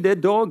 I det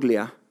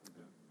daglige,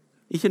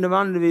 ikke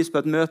nødvendigvis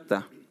på et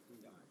møte,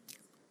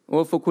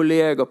 og for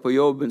kolleger på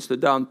jobben,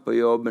 student på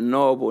jobben,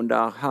 naboen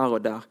der, her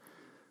og der.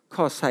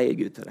 Hva sier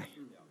Gud til deg?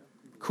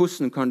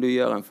 Hvordan kan du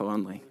gjøre en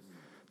forandring?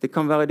 Det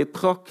kan være det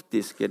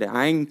praktiske, det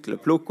enkle,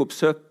 plukke opp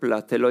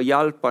søppelet til å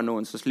hjelpe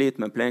noen som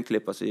sliter med en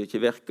plenklipper som ikke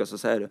virker, så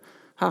sier du,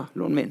 her,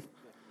 lån min.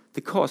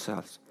 Det hva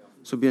som helst,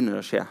 så begynner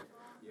det å skje.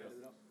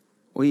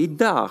 Og i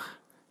der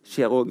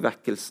skjer også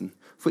vekkelsen.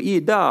 For i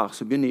der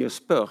så begynner jeg å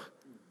spørre,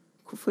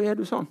 hvorfor er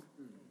du sånn?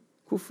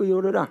 Hvorfor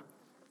gjør du det?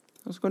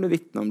 Og så kan du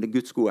vitne om det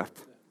Guds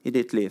godhet i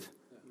ditt liv.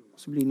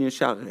 Så blir du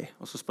nysgjerrig,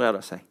 og så sprer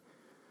det seg.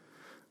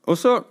 Og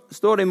så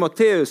står det i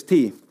Matteus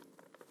 10,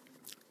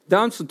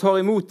 den som tar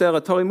imot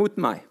dere, tar imot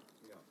meg.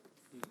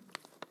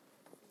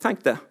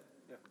 Tenk det.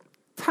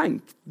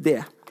 Tenk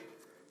det.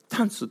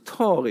 Den som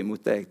tar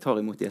imot deg, tar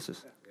imot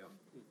Jesus.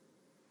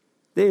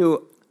 Det er jo,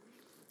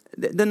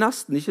 det er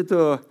nesten ikke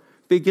til å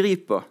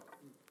begripe.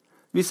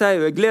 Vi sier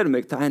jo, jeg gleder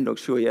meg til en dag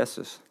se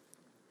Jesus.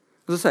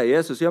 Og så sier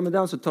Jesus, ja, men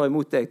den som tar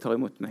imot deg, tar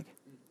imot meg.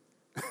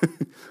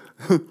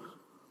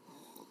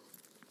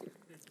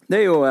 Det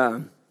er jo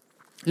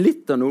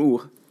litt av noen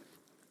ord.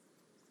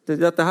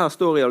 Dette her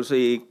står altså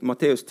i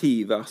Matteus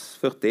 10, vers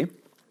 40.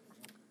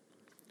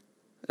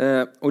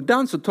 Og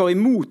den som tar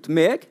imot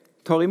meg,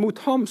 tar imot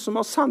ham som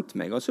har sendt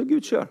meg, altså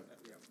Gud selv.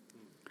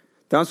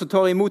 Den som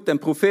tar imot en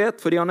profet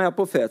fordi han er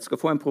profet,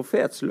 skal få en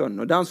profets lønn.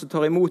 Og den som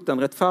tar imot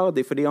en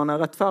rettferdig fordi han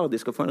er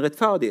rettferdig, skal få en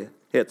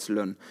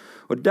rettferdighetslønn.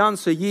 Og den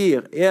som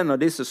gir en av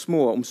disse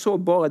små, om så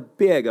bare et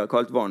beger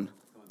kalt vann.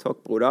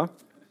 Takk, broder.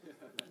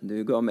 Du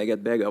ga meg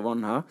et beger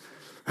vann her.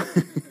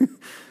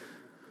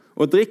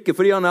 Og drikke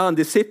fordi han er en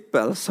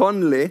disippel,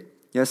 sannelig,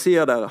 jeg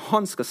sier dere,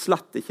 han skal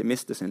slett ikke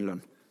miste sin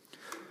lønn.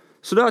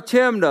 Så da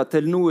kommer det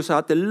til noe som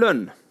heter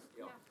lønn.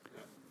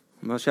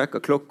 Jeg må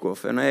sjekke klokka,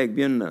 for når jeg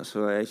begynner,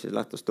 så er det ikke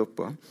lett å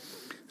stoppe.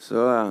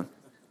 Så,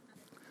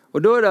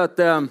 og da er det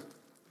at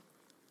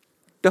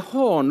det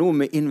har noe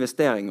med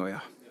investering å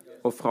gjøre,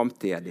 og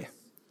fremtid.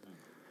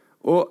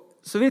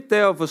 Og så vidt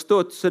jeg har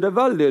forstått, så er det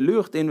veldig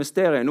lurt å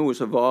investere i noe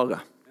som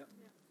varer.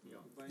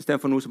 I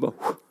stedet for noe som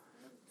bare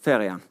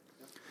fer igjen.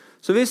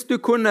 Så hvis du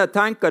kunne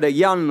tenke deg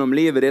gjennom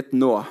livet ditt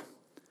nå,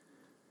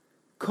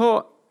 hva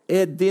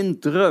er din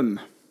drøm?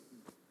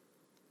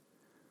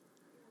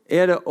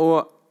 Er det å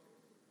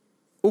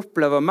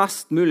oppleve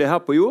mest mulig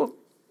her på jord?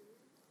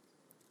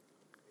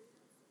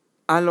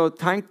 Eller å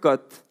tenke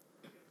at,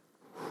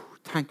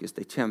 tenk hvis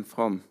jeg kommer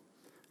frem,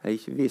 jeg har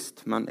ikke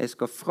visst, men jeg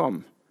skal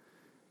frem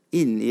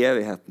inn i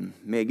evigheten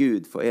med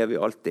Gud for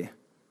evig alltid.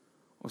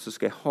 Og så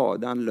skal jeg ha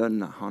den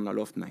lønna han har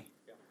lovt meg.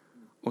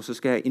 Og så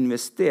skal jeg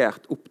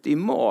investert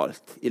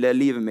optimalt i det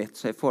livet mitt,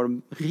 så jeg får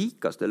den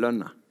rikeste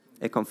lønna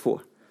jeg kan få.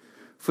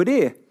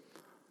 Fordi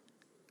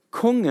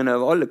kongen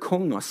over alle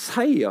konger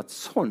sier at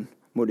sånn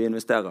må du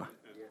investere.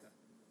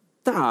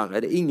 Der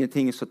er det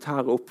ingenting som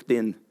tærer opp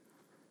din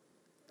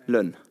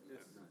lønn.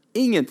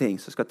 Ingenting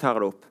som skal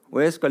tære deg opp.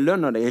 Og jeg skal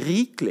lønne deg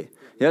rikelig.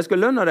 Jeg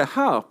skal lønne deg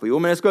her på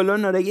jord, men jeg skal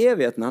lønne deg i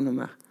evigheten enda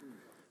mer.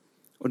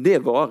 Og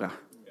det varer.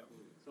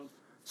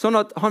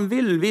 Sånn at han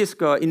vil vi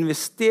skal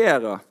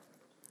investere.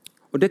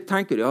 Og det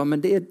tenker du, ja, men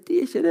det er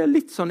ikke det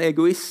litt sånn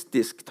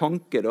egoistisk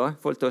tanke da,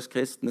 for oss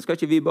kristne. Skal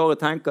ikke vi bare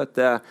tenke at,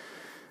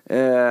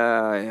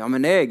 ja,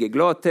 men jeg er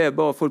glad til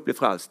bare folk blir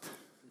frelst.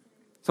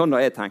 Sånn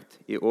har jeg tenkt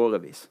i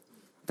årevis.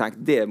 Tenkt,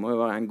 det må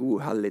jo være en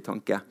god, hellig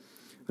tanke.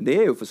 Og det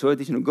er jo for så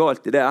vidt ikke noe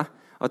galt i det,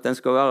 at den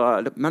skal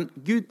være, men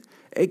Gud,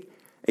 jeg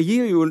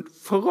gir jo en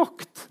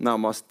forakt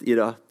nærmest i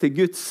det, til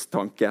Guds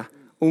tanke,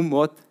 om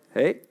at,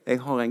 hei,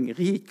 jeg har en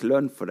rik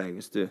lønn for deg,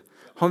 hvis du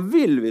han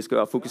vil vi skal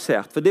være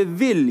fokusert, for det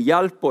vil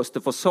hjelpe oss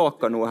til å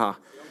forsake noe her.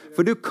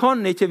 For du kan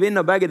ikke vinne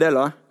begge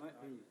deler.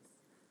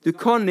 Du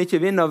kan ikke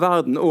vinne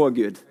verden og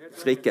Gud,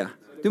 rike.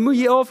 Du må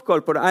gi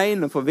avkall på det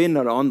ene for å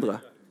vinne det andre.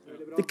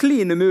 Det er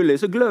klin umulig,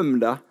 så glem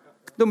det.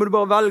 Da må du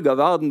bare velge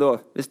verden da,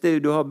 hvis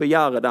du har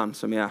begjæret den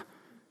som er.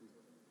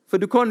 For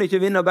du kan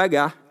ikke vinne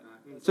begge.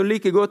 Så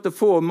like godt å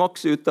få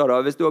maks ut av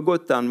det, hvis du har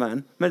gått den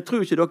veien. Men jeg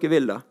tror ikke dere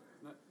vil det.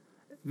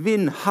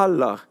 Vinn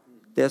heller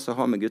det som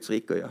har med Guds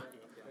rike å gjøre.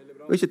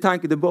 Og ikke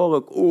tenke det bare,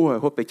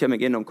 jeg håper jeg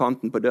kommer innom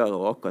kanten på døra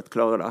og akkurat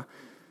klarer det.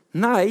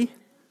 Nei,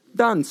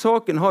 den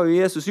saken har jo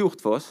Jesus gjort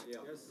for oss.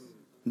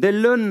 Det er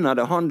lønner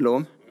det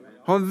handler om.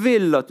 Han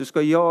vil at du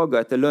skal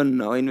jage etter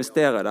lønner og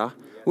investere der.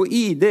 Og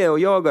i det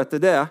å jage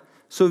etter det,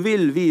 så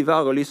vil vi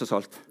være lys og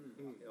salt.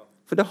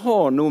 For det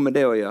har noe med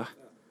det å gjøre.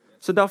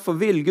 Så derfor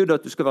vil Gud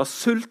at du skal være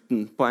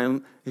sulten på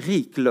en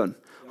rik lønn.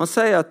 Han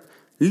sier at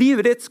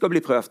livet ditt skal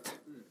bli prøvd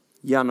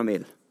gjennom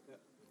ild.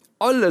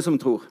 Alle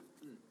som tror.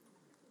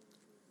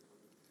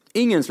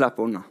 Ingen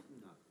slipper unna.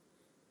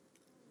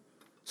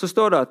 Så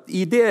står det at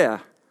i det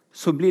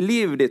så blir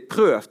livet ditt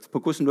prøvd på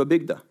hvordan du har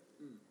bygd det.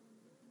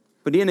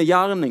 På dine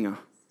gjerninger.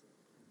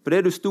 På det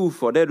du sto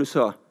for, det du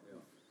sa.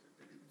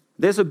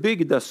 Det som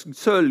bygde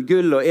sølv,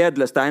 gull og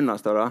edle steiner,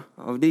 står det,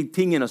 av de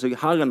tingene som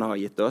Herren har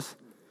gitt oss,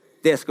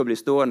 det skal bli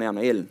stående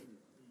gjennom ilden.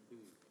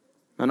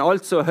 Men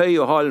alt så høy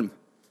og halm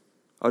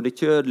av det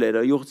kjødelige,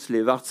 det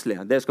jordslige,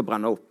 verdslige, det skal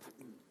brenne opp.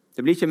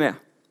 Det blir ikke med.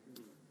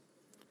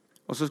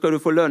 Og så skal du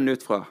få lønn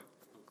ut fra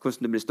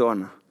hvordan det blir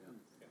stående.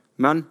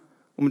 Men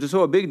om du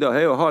så har bygd av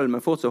høy og halv,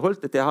 men fortsatt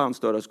holdt det til Herren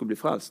står det skulle bli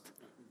frelst,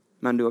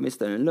 men du har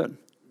mistet din lønn.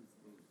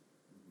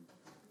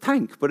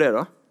 Tenk på det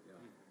da.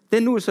 Det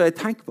noe som jeg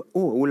tenker på,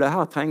 Ole,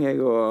 her trenger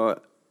jeg å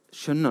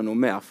skjønne noe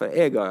mer, for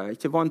jeg er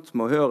ikke vant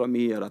med å høre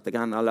mye av dette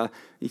greiene, eller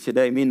ikke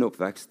det i min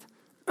oppvekst.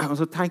 Og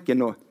så tenker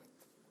jeg nå,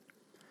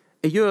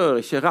 jeg gjør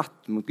ikke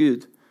rett mot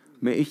Gud,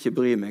 men ikke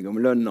bry meg om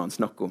lønnen han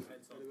snakker om.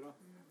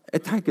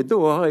 Jeg tenker, da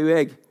har jo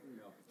jeg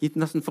gitt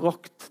nesten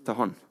forakt til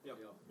han.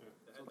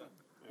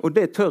 Og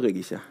det tør jeg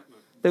ikke.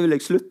 Det vil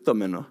jeg slutte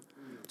med nå.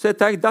 Så jeg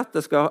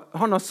tenker,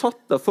 han har satt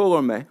det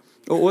foran meg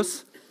og oss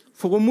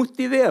for å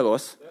motivere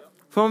oss.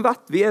 For han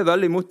vet vi er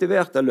veldig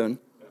motivert av lønn.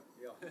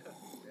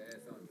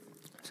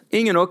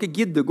 Ingen av dere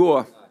gidder gå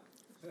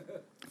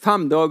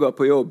 5 dager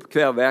på jobb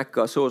hver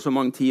veke, så og så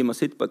mange timer,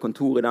 sitte på et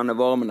kontor i denne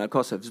varmen eller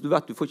hva som helst. Du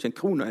vet du får ikke en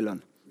krone i lønn.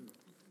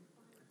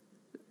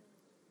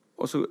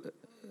 Og så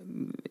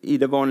i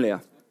det vanlige.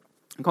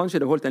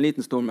 Kanskje det holdt en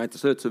liten stund, men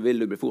til slutt så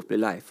vil du fort bli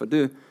lei. For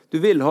du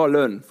vil ha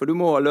lønn, for du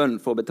må ha lønn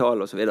for å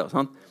betale og så videre.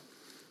 Sant?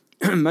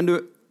 Men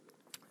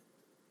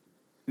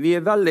vi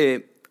er veldig,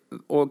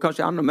 og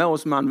kanskje enda mer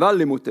oss menn,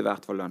 veldig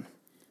motivert for lønn.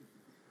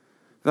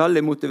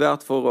 Veldig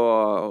motivert for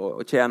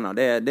å tjene.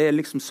 Det er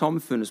liksom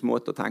samfunnets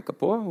måte å tenke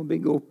på, og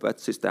bygge opp et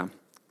system.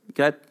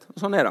 Greit,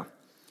 og sånn er det.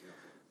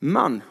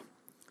 Men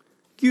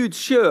Gud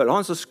selv,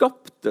 han som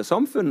skapte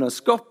samfunnet,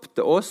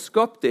 skapte oss,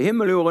 skapte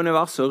himmel, jord,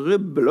 universet,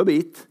 rubbel og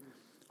bit,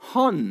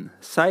 han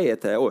sier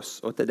til oss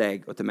og til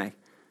deg og til meg,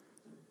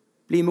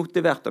 bli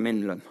motivert av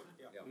min lønn.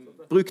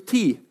 Bruk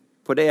tid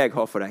på det jeg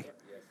har for deg.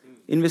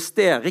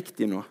 Invester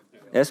riktig nå.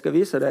 Jeg skal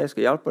vise deg, jeg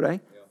skal hjelpe deg,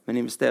 men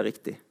invester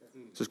riktig.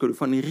 Så skal du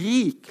få en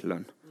rik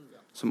lønn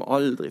som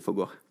aldri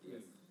forgår.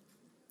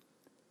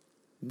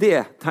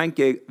 Det,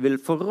 tenker jeg, vil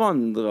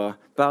forandre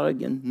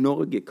Bergen,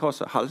 Norge, hva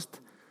som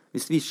helst,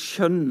 hvis vi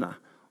skjønner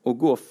og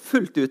går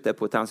fullt ut det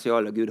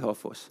potensialet Gud har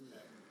for oss.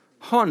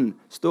 Han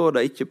står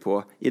det ikke på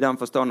i den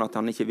forstand at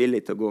han ikke er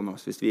villig til å gå med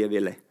oss hvis vi er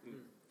villige.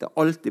 Det er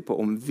alltid på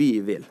om vi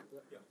vil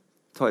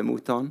ta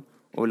imot han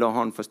og la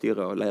han få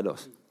styre og lede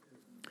oss.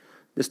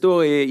 Det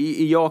står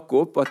i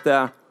Jakob at,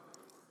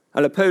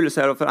 eller Paulus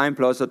sier det for en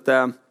plass, at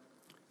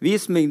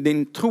vis meg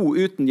din tro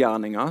uten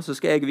gjerninger, så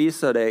skal jeg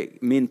vise deg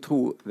min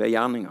tro ved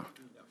gjerninger.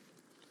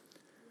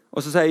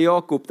 Og så sier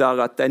Jakob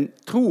der at en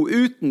tro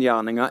uten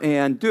gjerninger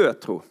er en død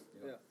tro.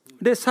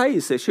 Det sier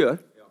seg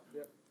selv.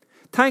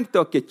 Tenk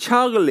dere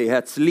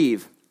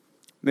kjærlighetsliv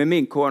med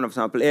min kone, for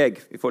eksempel.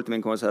 Jeg, i forhold til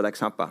min kone, så er det et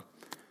eksempel.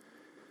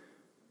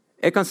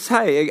 Jeg kan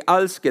si jeg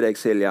elsker deg,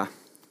 Silje.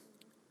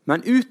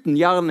 Men uten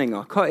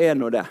gjerninger, hva er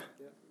nå det?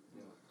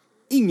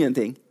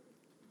 Ingenting.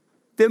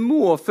 Det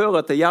må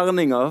føre til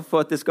gjerninger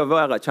for at det skal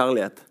være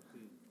kjærlighet.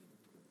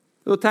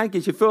 Da tenker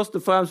jeg ikke først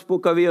og fremst på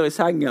hva vi gjør i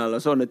sengen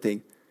eller sånne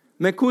ting.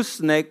 Men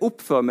hvordan jeg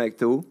oppfører meg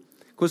til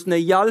henne, hvordan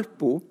jeg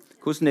hjelper henne,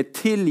 hvordan jeg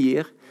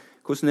tilgir,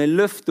 hvordan jeg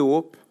løfter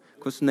opp,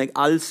 hvordan jeg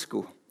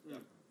elsker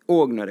henne,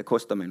 og når det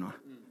koster meg noe.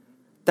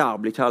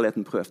 Der blir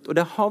kjærligheten prøvd. Og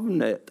det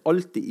havner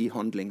alltid i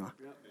handlinger.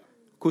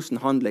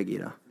 Hvordan handler jeg i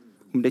det?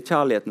 Om det er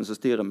kjærligheten som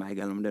styrer meg,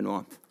 eller om det er noe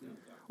annet.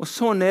 Og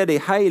sånn er det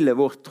i hele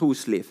vårt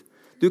trosliv.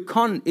 Du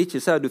kan ikke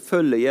si at du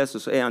følger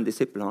Jesus og er en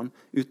disippel han,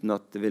 uten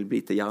at det vil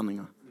bli til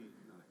gjerninger.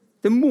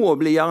 Det må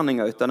bli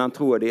gjerninger ut av den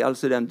troen din,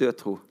 ellers er det en død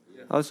tro.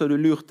 Altså du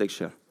lurt deg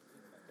selv.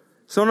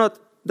 Sånn at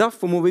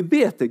derfor må vi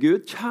be til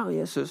Gud, kjære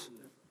Jesus,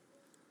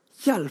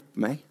 hjelp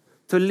meg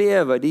til å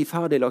leve de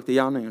ferdiglagte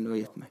gjerningene du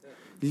har gitt meg.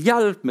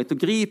 Hjelp meg til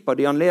å gripe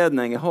de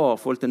anledninger jeg har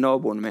forhold til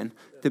naboen min,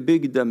 til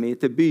bygda min,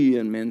 til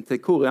byen min, til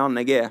hvor enn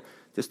jeg er,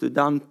 til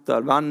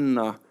studenter,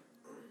 venner,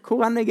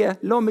 hvor enn jeg er.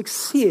 La meg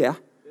se,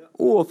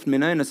 åpne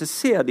mine øyne, så jeg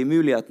ser de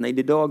mulighetene i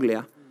det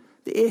daglige.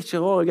 Det er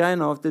ikke rare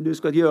greiene av det du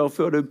skal gjøre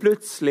før du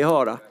plutselig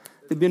har det.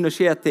 Det begynner å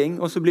skje ting,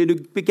 og så blir du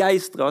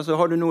begeistret, så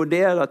har du noe å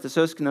dele til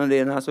søskene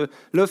dine, så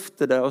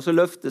løfter det, og så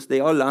løftes det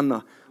i alle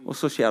ender, og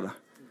så skjer det.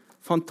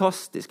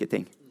 Fantastiske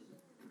ting.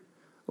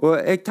 Og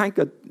jeg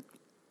tenker at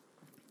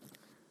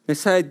når jeg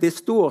sier det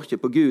står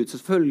ikke på Gud, så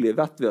selvfølgelig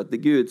vet vi at det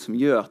er Gud som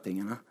gjør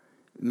tingene.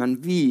 Men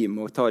vi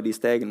må ta de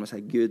stegene og si,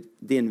 Gud,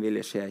 din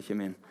vilje skjer ikke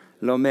min.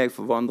 La meg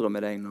få vandre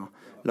med deg nå.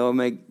 La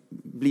meg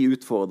bli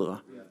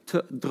utfordret.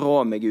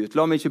 Dra meg ut.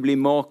 La meg ikke bli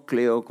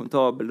makelig og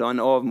kontabel av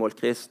en avmålt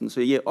kristen,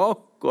 så gir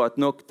akkurat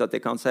nok til at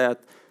jeg kan si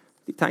at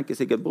de tenker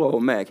sikkert bra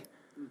om meg.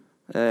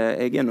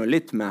 Jeg er nå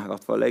litt med, i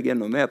hvert fall. Jeg er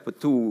nå med på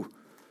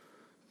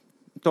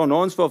ta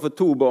noe ansvar for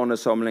 2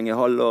 barnesamling i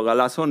halvår,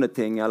 eller sånne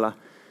ting, eller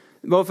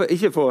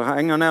ikke for å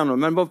henge ned noe,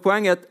 men bare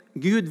poenget er at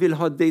Gud vil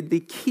ha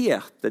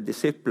dedikerte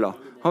disipler.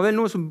 Han vil ha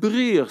noen som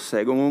bryr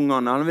seg om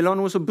ungene, han vil ha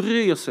noen som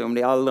bryr seg om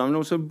de eldre,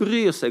 noen som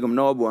bryr seg om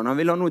naboene, han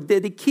vil ha noen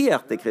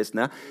dedikerte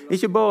kristne,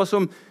 ikke bare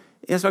som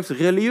en slags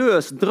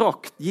religiøs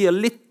drakt, gir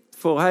litt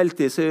for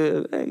heltid, så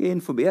jeg er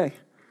innenfor jeg.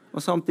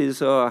 Og samtidig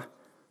så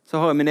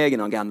har jeg min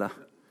egen agenda.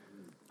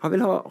 Han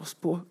vil ha oss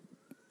på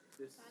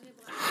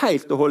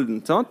helt og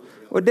holdent, sant?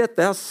 Og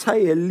dette her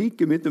sier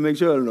like mye til meg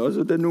selv nå,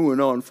 så det er noen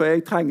annen, for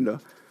jeg trenger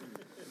det.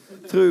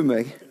 Tro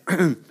meg.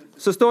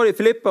 Så står det i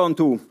Filipperen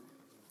 2.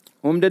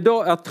 Om det da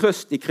er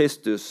trøst i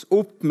Kristus,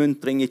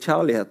 oppmuntring i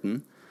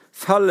kjærligheten,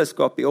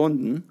 fellesskap i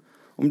ånden,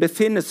 om det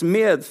finnes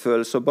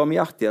medfølelse og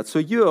barmhjertighet,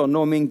 så gjør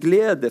nå min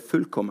glede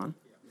fullkommen.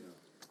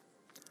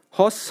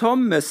 Ha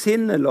samme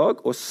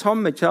sinnelag og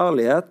samme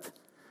kjærlighet,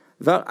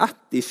 vær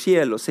ett i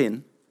sjel og sinn.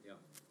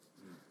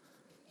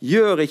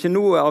 Gjør ikke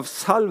noe av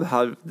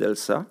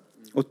selvhevdelse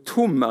og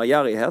tom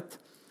ærgjerrighet,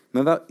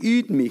 men vær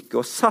ydmyke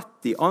og sett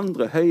de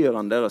andre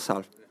høyere enn dere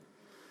selv.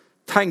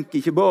 Tenk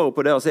ikke bare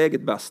på deres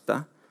eget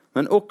beste,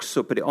 men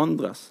også på de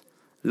andres.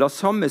 La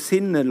samme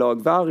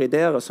sinnelag være i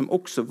dere som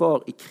også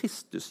var i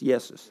Kristus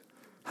Jesus.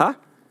 Hæ?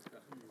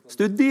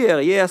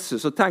 Studer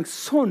Jesus og tenk,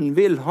 sånn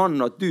vil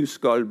han at du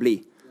skal bli.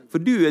 For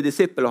du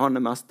disippel og han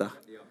mester.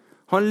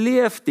 Han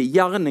levde i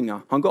gjerninger.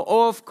 Han ga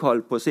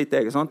avkall på sitt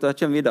eget. Sant? Det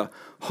kommer videre.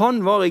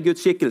 Han var i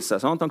Guds skikkelse.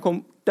 Sant? Han kom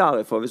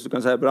derifra, hvis du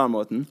kan si det på den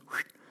måten.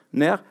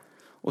 Ned.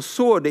 Og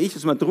så det ikke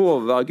som et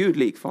rov å være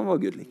Gud lik, for han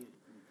var Gud lik.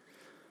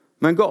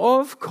 Men ga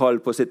avkall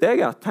på sitt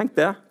eget. Tenk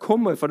det.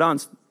 Kommer fra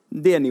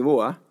det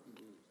nivået.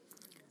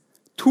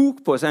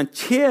 Tok på seg en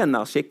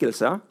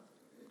tjenerskikkelse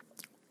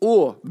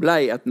og ble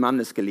et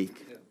menneske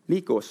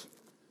lik oss.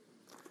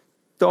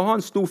 Da han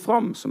sto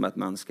fram som et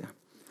menneske,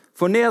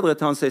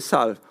 fornedret han seg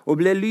selv og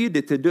ble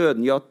lydig til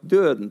døden, ja,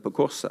 døden på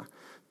korset.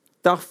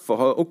 Derfor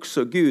har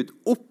også Gud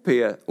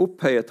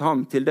opphøyet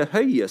ham til det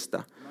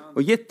høyeste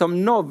og gitt ham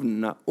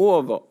navnene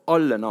over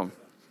alle navn.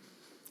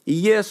 I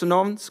Jesu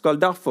navn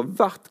skal derfor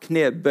hvert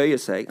kne bøye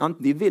seg,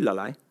 enten de vil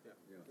eller ei.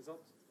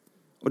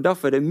 Og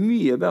derfor det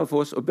mye bedre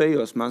for oss å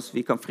bøye oss mens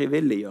vi kan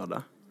frivillig gjøre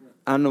det,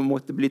 enn å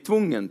måtte bli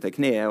tvungen til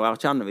kne og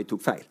erkjenne vi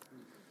tok feil.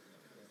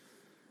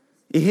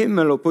 I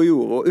himmel og på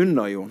jord og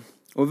under jord,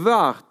 og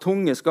hver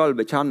tunge skal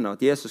bekjenne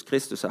at Jesus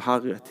Kristus er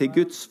Herre, til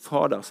Guds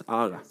Faders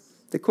ære.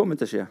 Det kommer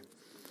til å skje.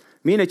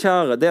 Mine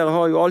kjære, dere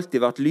har jo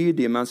alltid vært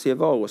lydige mens jeg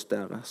var hos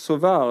dere, så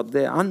vær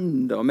det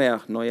enda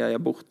mer når jeg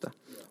er borte,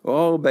 og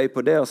arbeid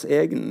på deres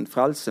egen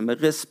frelse med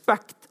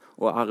respekt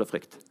og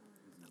ærefrykt.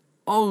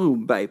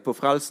 Arbeid på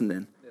frelsen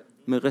din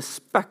med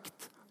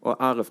respekt og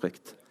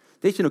ærefrykt.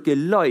 Det er ikke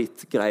noe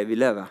light-greie vi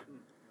lever.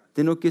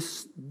 Det er noe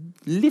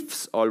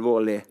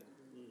livsalvorlig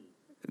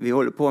vi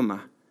holder på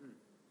med.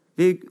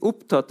 Vi er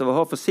opptatt av å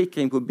ha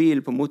forsikring på bil,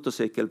 på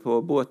motorsykkel,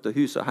 på båt og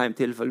hus og hjem,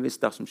 tilfeldigvis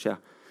der som skjer.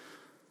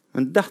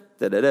 Men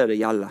dette er det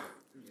gjelder.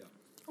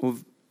 Og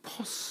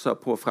passe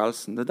på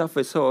frelsen. Det er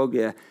derfor jeg sa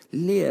også,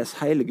 les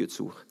hele Guds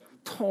ord.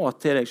 Ta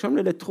til deg, selv om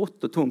det er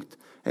trått og tungt.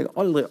 Jeg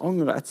har aldri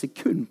angret et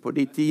sekund på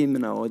de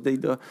timene og den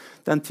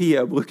tiden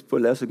jeg har brukt på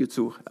å lese Guds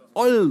ord. Jeg har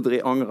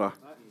aldri angret.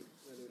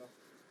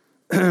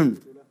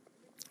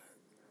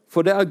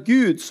 For det er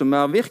Gud som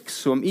er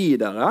virksom i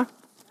dere,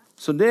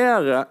 så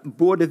dere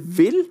både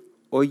vil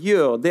og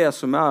gjør det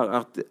som er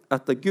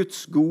etter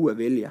Guds gode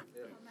vilje.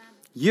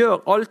 Gjør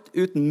alt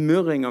uten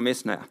murring og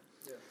misnøye.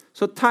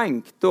 Så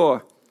tenk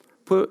da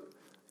på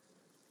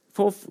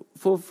for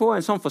å få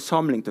en sånn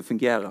forsamling til å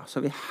fungere, så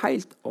er vi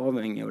helt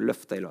avhengig av å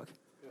løfte i lag.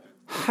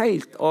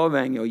 Helt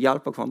avhengig av å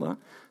hjelpe hverandre.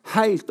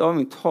 Helt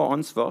avhengig av å ta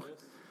ansvar.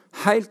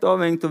 Helt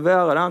avhengig av å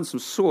være den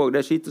som så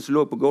det skittet som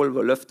lå på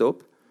gulvet og løfte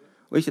opp.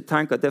 Og ikke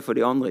tenke at det er for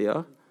de andre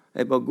gjør.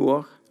 Jeg bare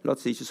går,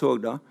 latt seg ikke så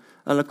det.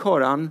 Eller hva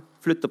det enn,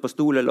 flytter på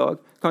stolelag.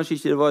 Kanskje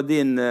ikke det var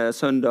din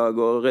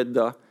søndag og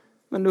rydda,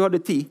 men du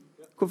hadde tid.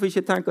 Hvorfor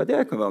ikke tenke at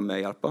jeg kan være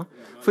med og hjelpe?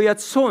 For i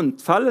et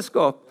sånt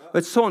fellesskap og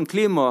et sånt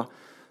klima,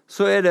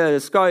 så er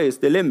det sky is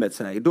the limit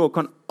seg. Da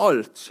kan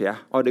alt skje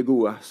av det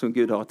gode som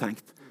Gud har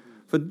tenkt.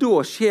 For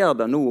da skjer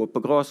det noe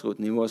på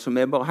grasrotnivå som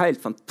er bare helt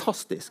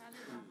fantastisk.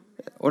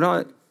 Og da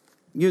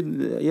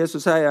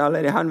Jesus sier,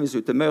 eller de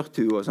henviser til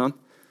mørktue og sånt,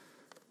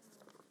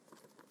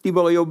 de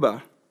bare jobber.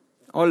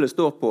 Alle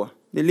står på.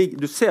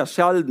 Du ser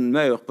sjelden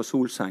maur på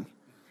solseng,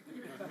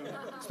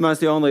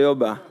 mens de andre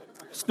jobber.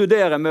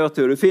 Studerer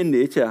mørktue, du finner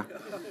de ikke.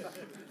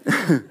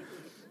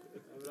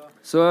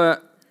 Så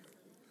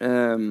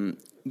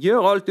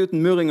gjør alt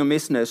uten murring og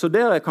misnøye, så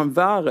dere kan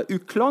være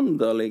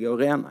uklanderlige og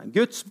rene.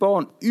 Guds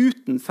barn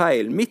uten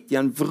feil, midt i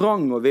en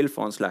vrang og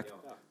villfaren slekt.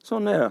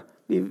 Sånn er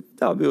det.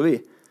 Der bor vi.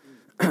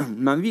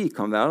 Men vi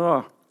kan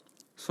være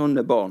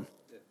sånne barn,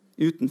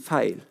 uten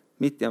feil,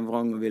 midt i en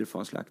vrang og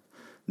villfaren slekt.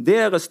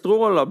 Dere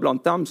stråler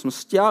blant dem som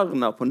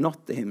stjerner på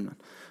nattehimmelen,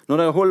 når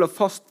dere holder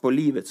fast på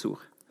livets ord.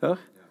 Hør?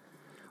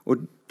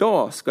 Og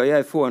da skal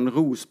jeg få en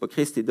ros på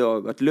Kristi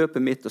dag, at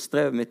løpet mitt og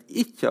strevet mitt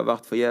ikke har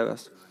vært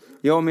forgjeves.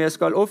 Ja, men jeg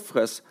skal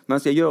offres,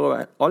 mens jeg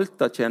gjør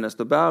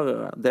altertjeneste og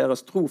bærer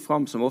deres tro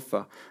fram som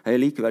offer. Jeg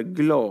er likevel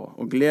glad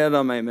og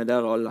gleder meg med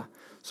dere alle.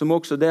 Så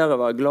må også dere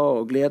være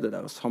glade og glede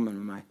dere sammen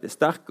med meg. Det er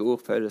sterke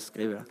ord for å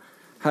skrive det.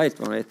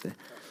 Helt vanvittig.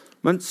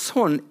 Men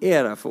sånn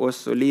er det for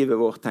oss og livet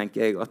vårt,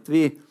 tenker jeg, at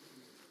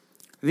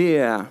vi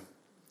er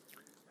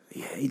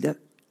i det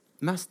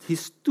mest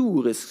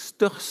historisk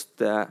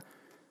største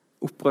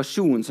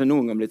operasjonen som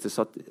noen gang blitt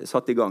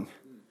satt i gang.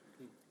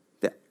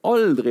 Det er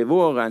aldri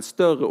vært en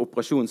større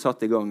operasjon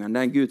satt i gang enn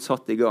den Gud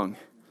satt i gang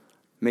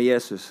med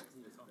Jesus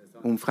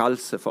om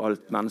frelse for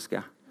alt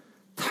menneske.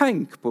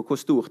 Tenk på hvor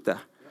stort det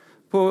er.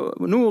 På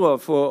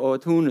Nordaf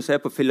og Tone som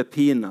er på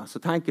Filippiner,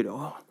 så tenker du,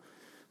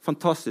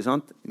 fantastisk,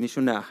 sant?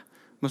 Misjonær.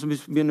 Men så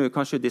begynner du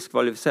kanskje å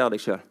diskvalifisere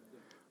deg selv.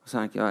 Og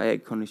så tenker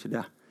jeg kan ikke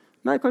det.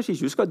 Nei, kanskje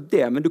ikke du skal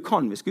det, men du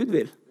kan hvis Gud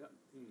vil.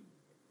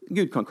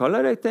 Gud kan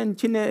kalle deg til en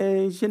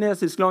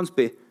kinesisk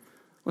landsby,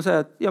 og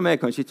sier at, ja, men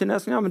jeg kan ikke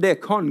kinesisk. Ja, men det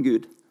kan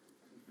Gud.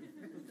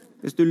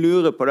 Hvis du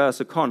lurer på det,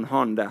 så kan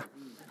han det.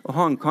 Og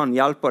han kan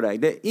hjelpe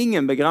deg. Det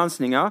ingen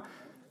begrensninger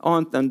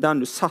annet enn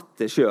den du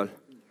setter selv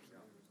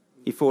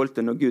i forhold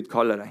til når Gud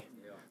kaller deg.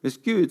 Hvis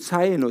Gud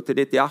sier noe til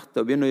ditt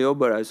hjerte og begynner å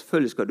jobbe deg,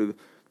 selvfølgelig skal du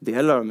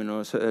dele det med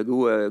noen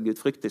gode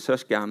gudfryktige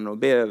søsken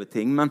og be over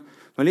ting, men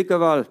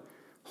likevel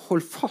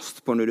hold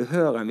fast på når du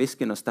hører en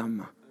viskende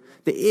stemme.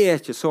 Det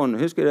ikke sånn.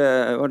 Husker det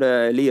var det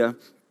Elia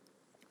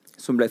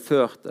som ble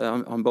ført,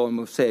 han ba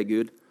om å se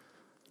Gud.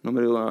 Nå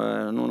må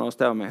noen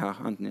arrestere meg her,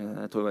 enten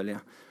jeg tror vel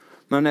Elia.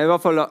 Men i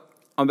hvert fall,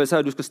 han ble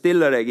sagt, du skal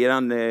stille deg i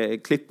den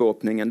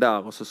klippeåpningen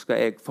der, og så skal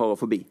jeg fare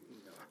forbi.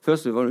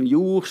 Først var det en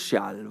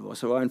jordskjelv, og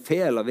så var det en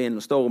fel av vind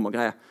og storm og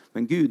greier.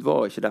 Men Gud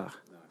var ikke der,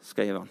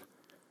 skrev han.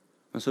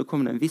 Men så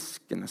kom det en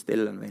viskende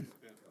stille vind,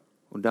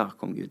 og der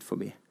kom Gud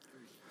forbi.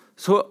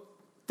 Så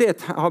det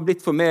har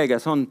blitt for meg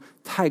et sånn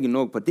tegn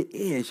også på at det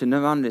ikke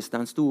nødvendigvis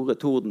den store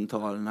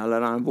tordentalen,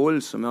 eller den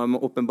voldsomme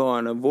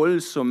åpenbarende,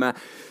 voldsomme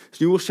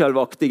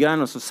jordskjelvaktige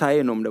greiene som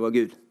sier noe om det var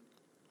Gud.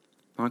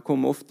 Han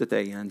kommer ofte til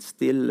deg i en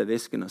stille,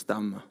 viskende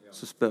stemme,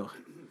 så spør,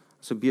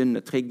 så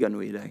begynner å trigge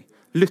noe i deg.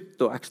 Lytt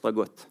da ekstra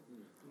godt,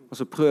 og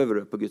så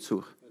prøver du på Guds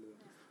ord.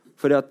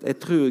 Fordi at jeg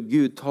tror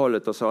Gud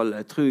taler til oss alle.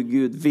 Jeg tror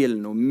Gud vil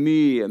noe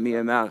mye, mye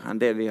mer enn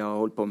det vi har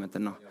holdt på med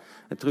til nå.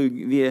 Jeg tror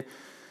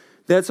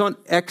det et sånn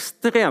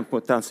ekstremt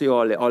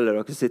potensial i alle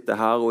dere sitter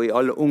her, og i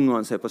alle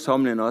ungene som på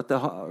samlingen.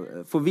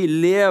 For vi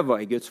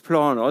lever i Guds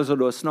plan, altså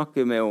da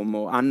snakker vi om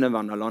å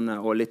endevende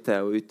landet og litt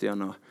til og ut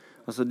igjen.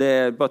 Altså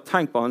bare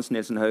tenk på Hans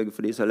Nilsen Hauge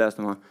for de som har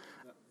lest om han.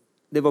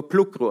 Det var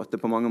plukkråte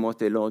på mange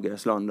måter i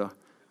Norges land da.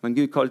 Men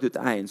Gud kalte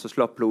ut en, så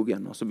slapp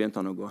plogen, og så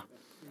begynte han å gå.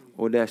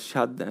 Og det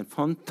skjedde en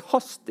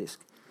fantastisk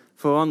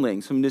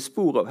forandring som det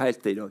spor av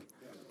helt i dag.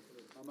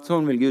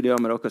 Sånn vil Gud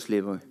gjøre med deres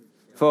liv også.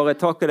 Far,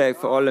 jeg takker deg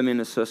for alle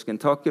mine søsken.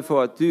 Takker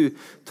for at du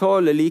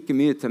taler like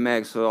mye til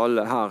meg som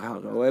alle her,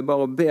 Herre. Og jeg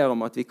bare ber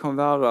om at vi kan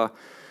være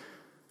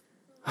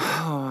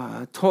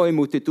ta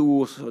imot ditt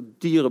ord så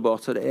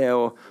dyrebart så det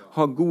å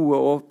ha gode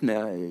åpne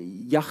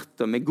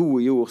hjerter med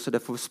god jord så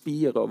det får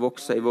spire og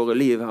vokse i våre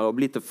liv her og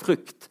bli til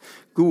frukt,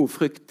 god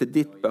frukt til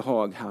ditt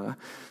behag, Herre,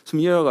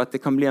 som gjør at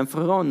det kan bli en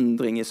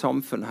forandring i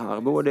samfunnet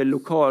her, både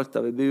lokalt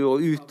der vi bor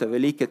og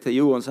utover like til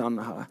jordens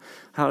ende, Herre.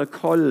 Herre,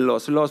 kall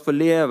oss, la oss få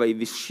leve i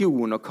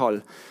visjon og kall.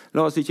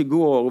 La oss ikke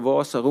gå og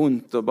vase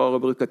rundt og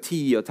bare bruke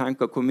tid og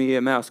tenke hvor mye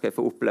mer skal jeg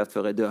få opplevd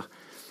før jeg dør.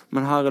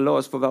 Men Herre, la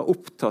oss få være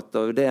opptatt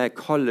av det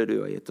kallet du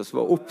har gitt oss.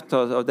 Være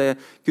opptatt av det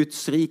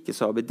Guds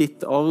rikes arbeid,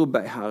 ditt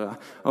arbeid, Herre.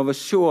 Av å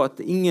se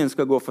at ingen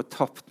skal gå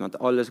fortapt, men at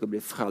alle skal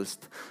bli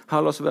frelst.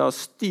 Herre, la oss være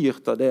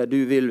styrt av det du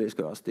vil vi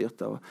skal være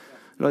styrt av.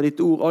 La ditt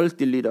ord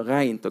alltid lyde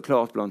rent og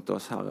klart blant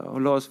oss, Herre.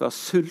 Og la oss være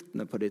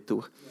sultne på ditt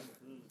ord.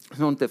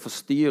 Sånn at det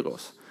forstyrrer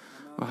oss.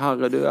 Og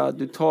Herre,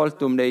 du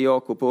talte om det i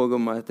Jakob også,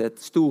 om at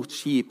et stort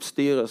skip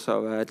styres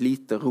av et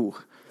lite ror.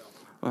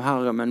 Og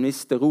Herre, men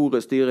hvis det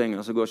roret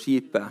styringen, så går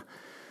skipet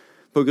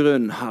på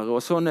grunn, Herre. Og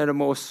sånn det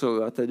med oss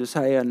også, at du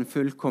sier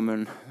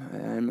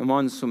en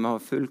mann som har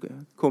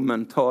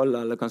fullkommen tale,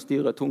 eller kan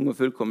styre tunge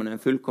fullkommen,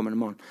 en fullkommen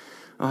mann.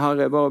 Og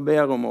Herre, jeg bare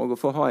ber om å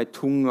få ha en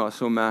tunge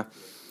som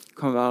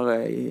kan være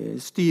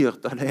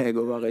styrt av deg,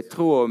 og være i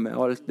tråd med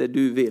alt det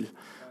du vil.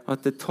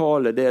 At det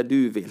taler det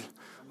du vil.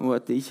 Og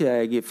at ikke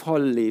jeg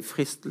faller i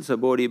fristelse,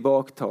 både i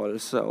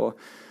baktalelse og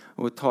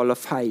taler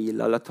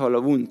feil, eller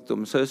taler vondt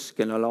om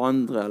søsken, eller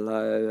andre,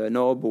 eller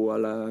nabo,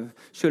 eller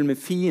selv med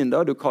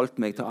fiender du kalt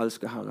meg til å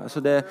elske, Herre.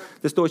 Så det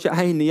står ikke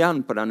en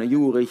igjen på denne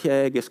jord, ikke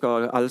jeg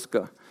skal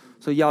elske.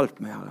 Så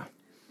hjelp meg, Herre.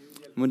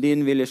 Må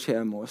din vilje skje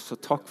med oss,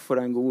 og takk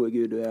for den gode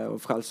Gud du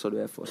og frelser du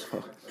for oss,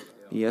 far.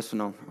 I Jesu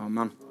navn.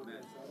 Amen.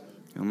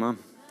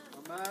 Amen.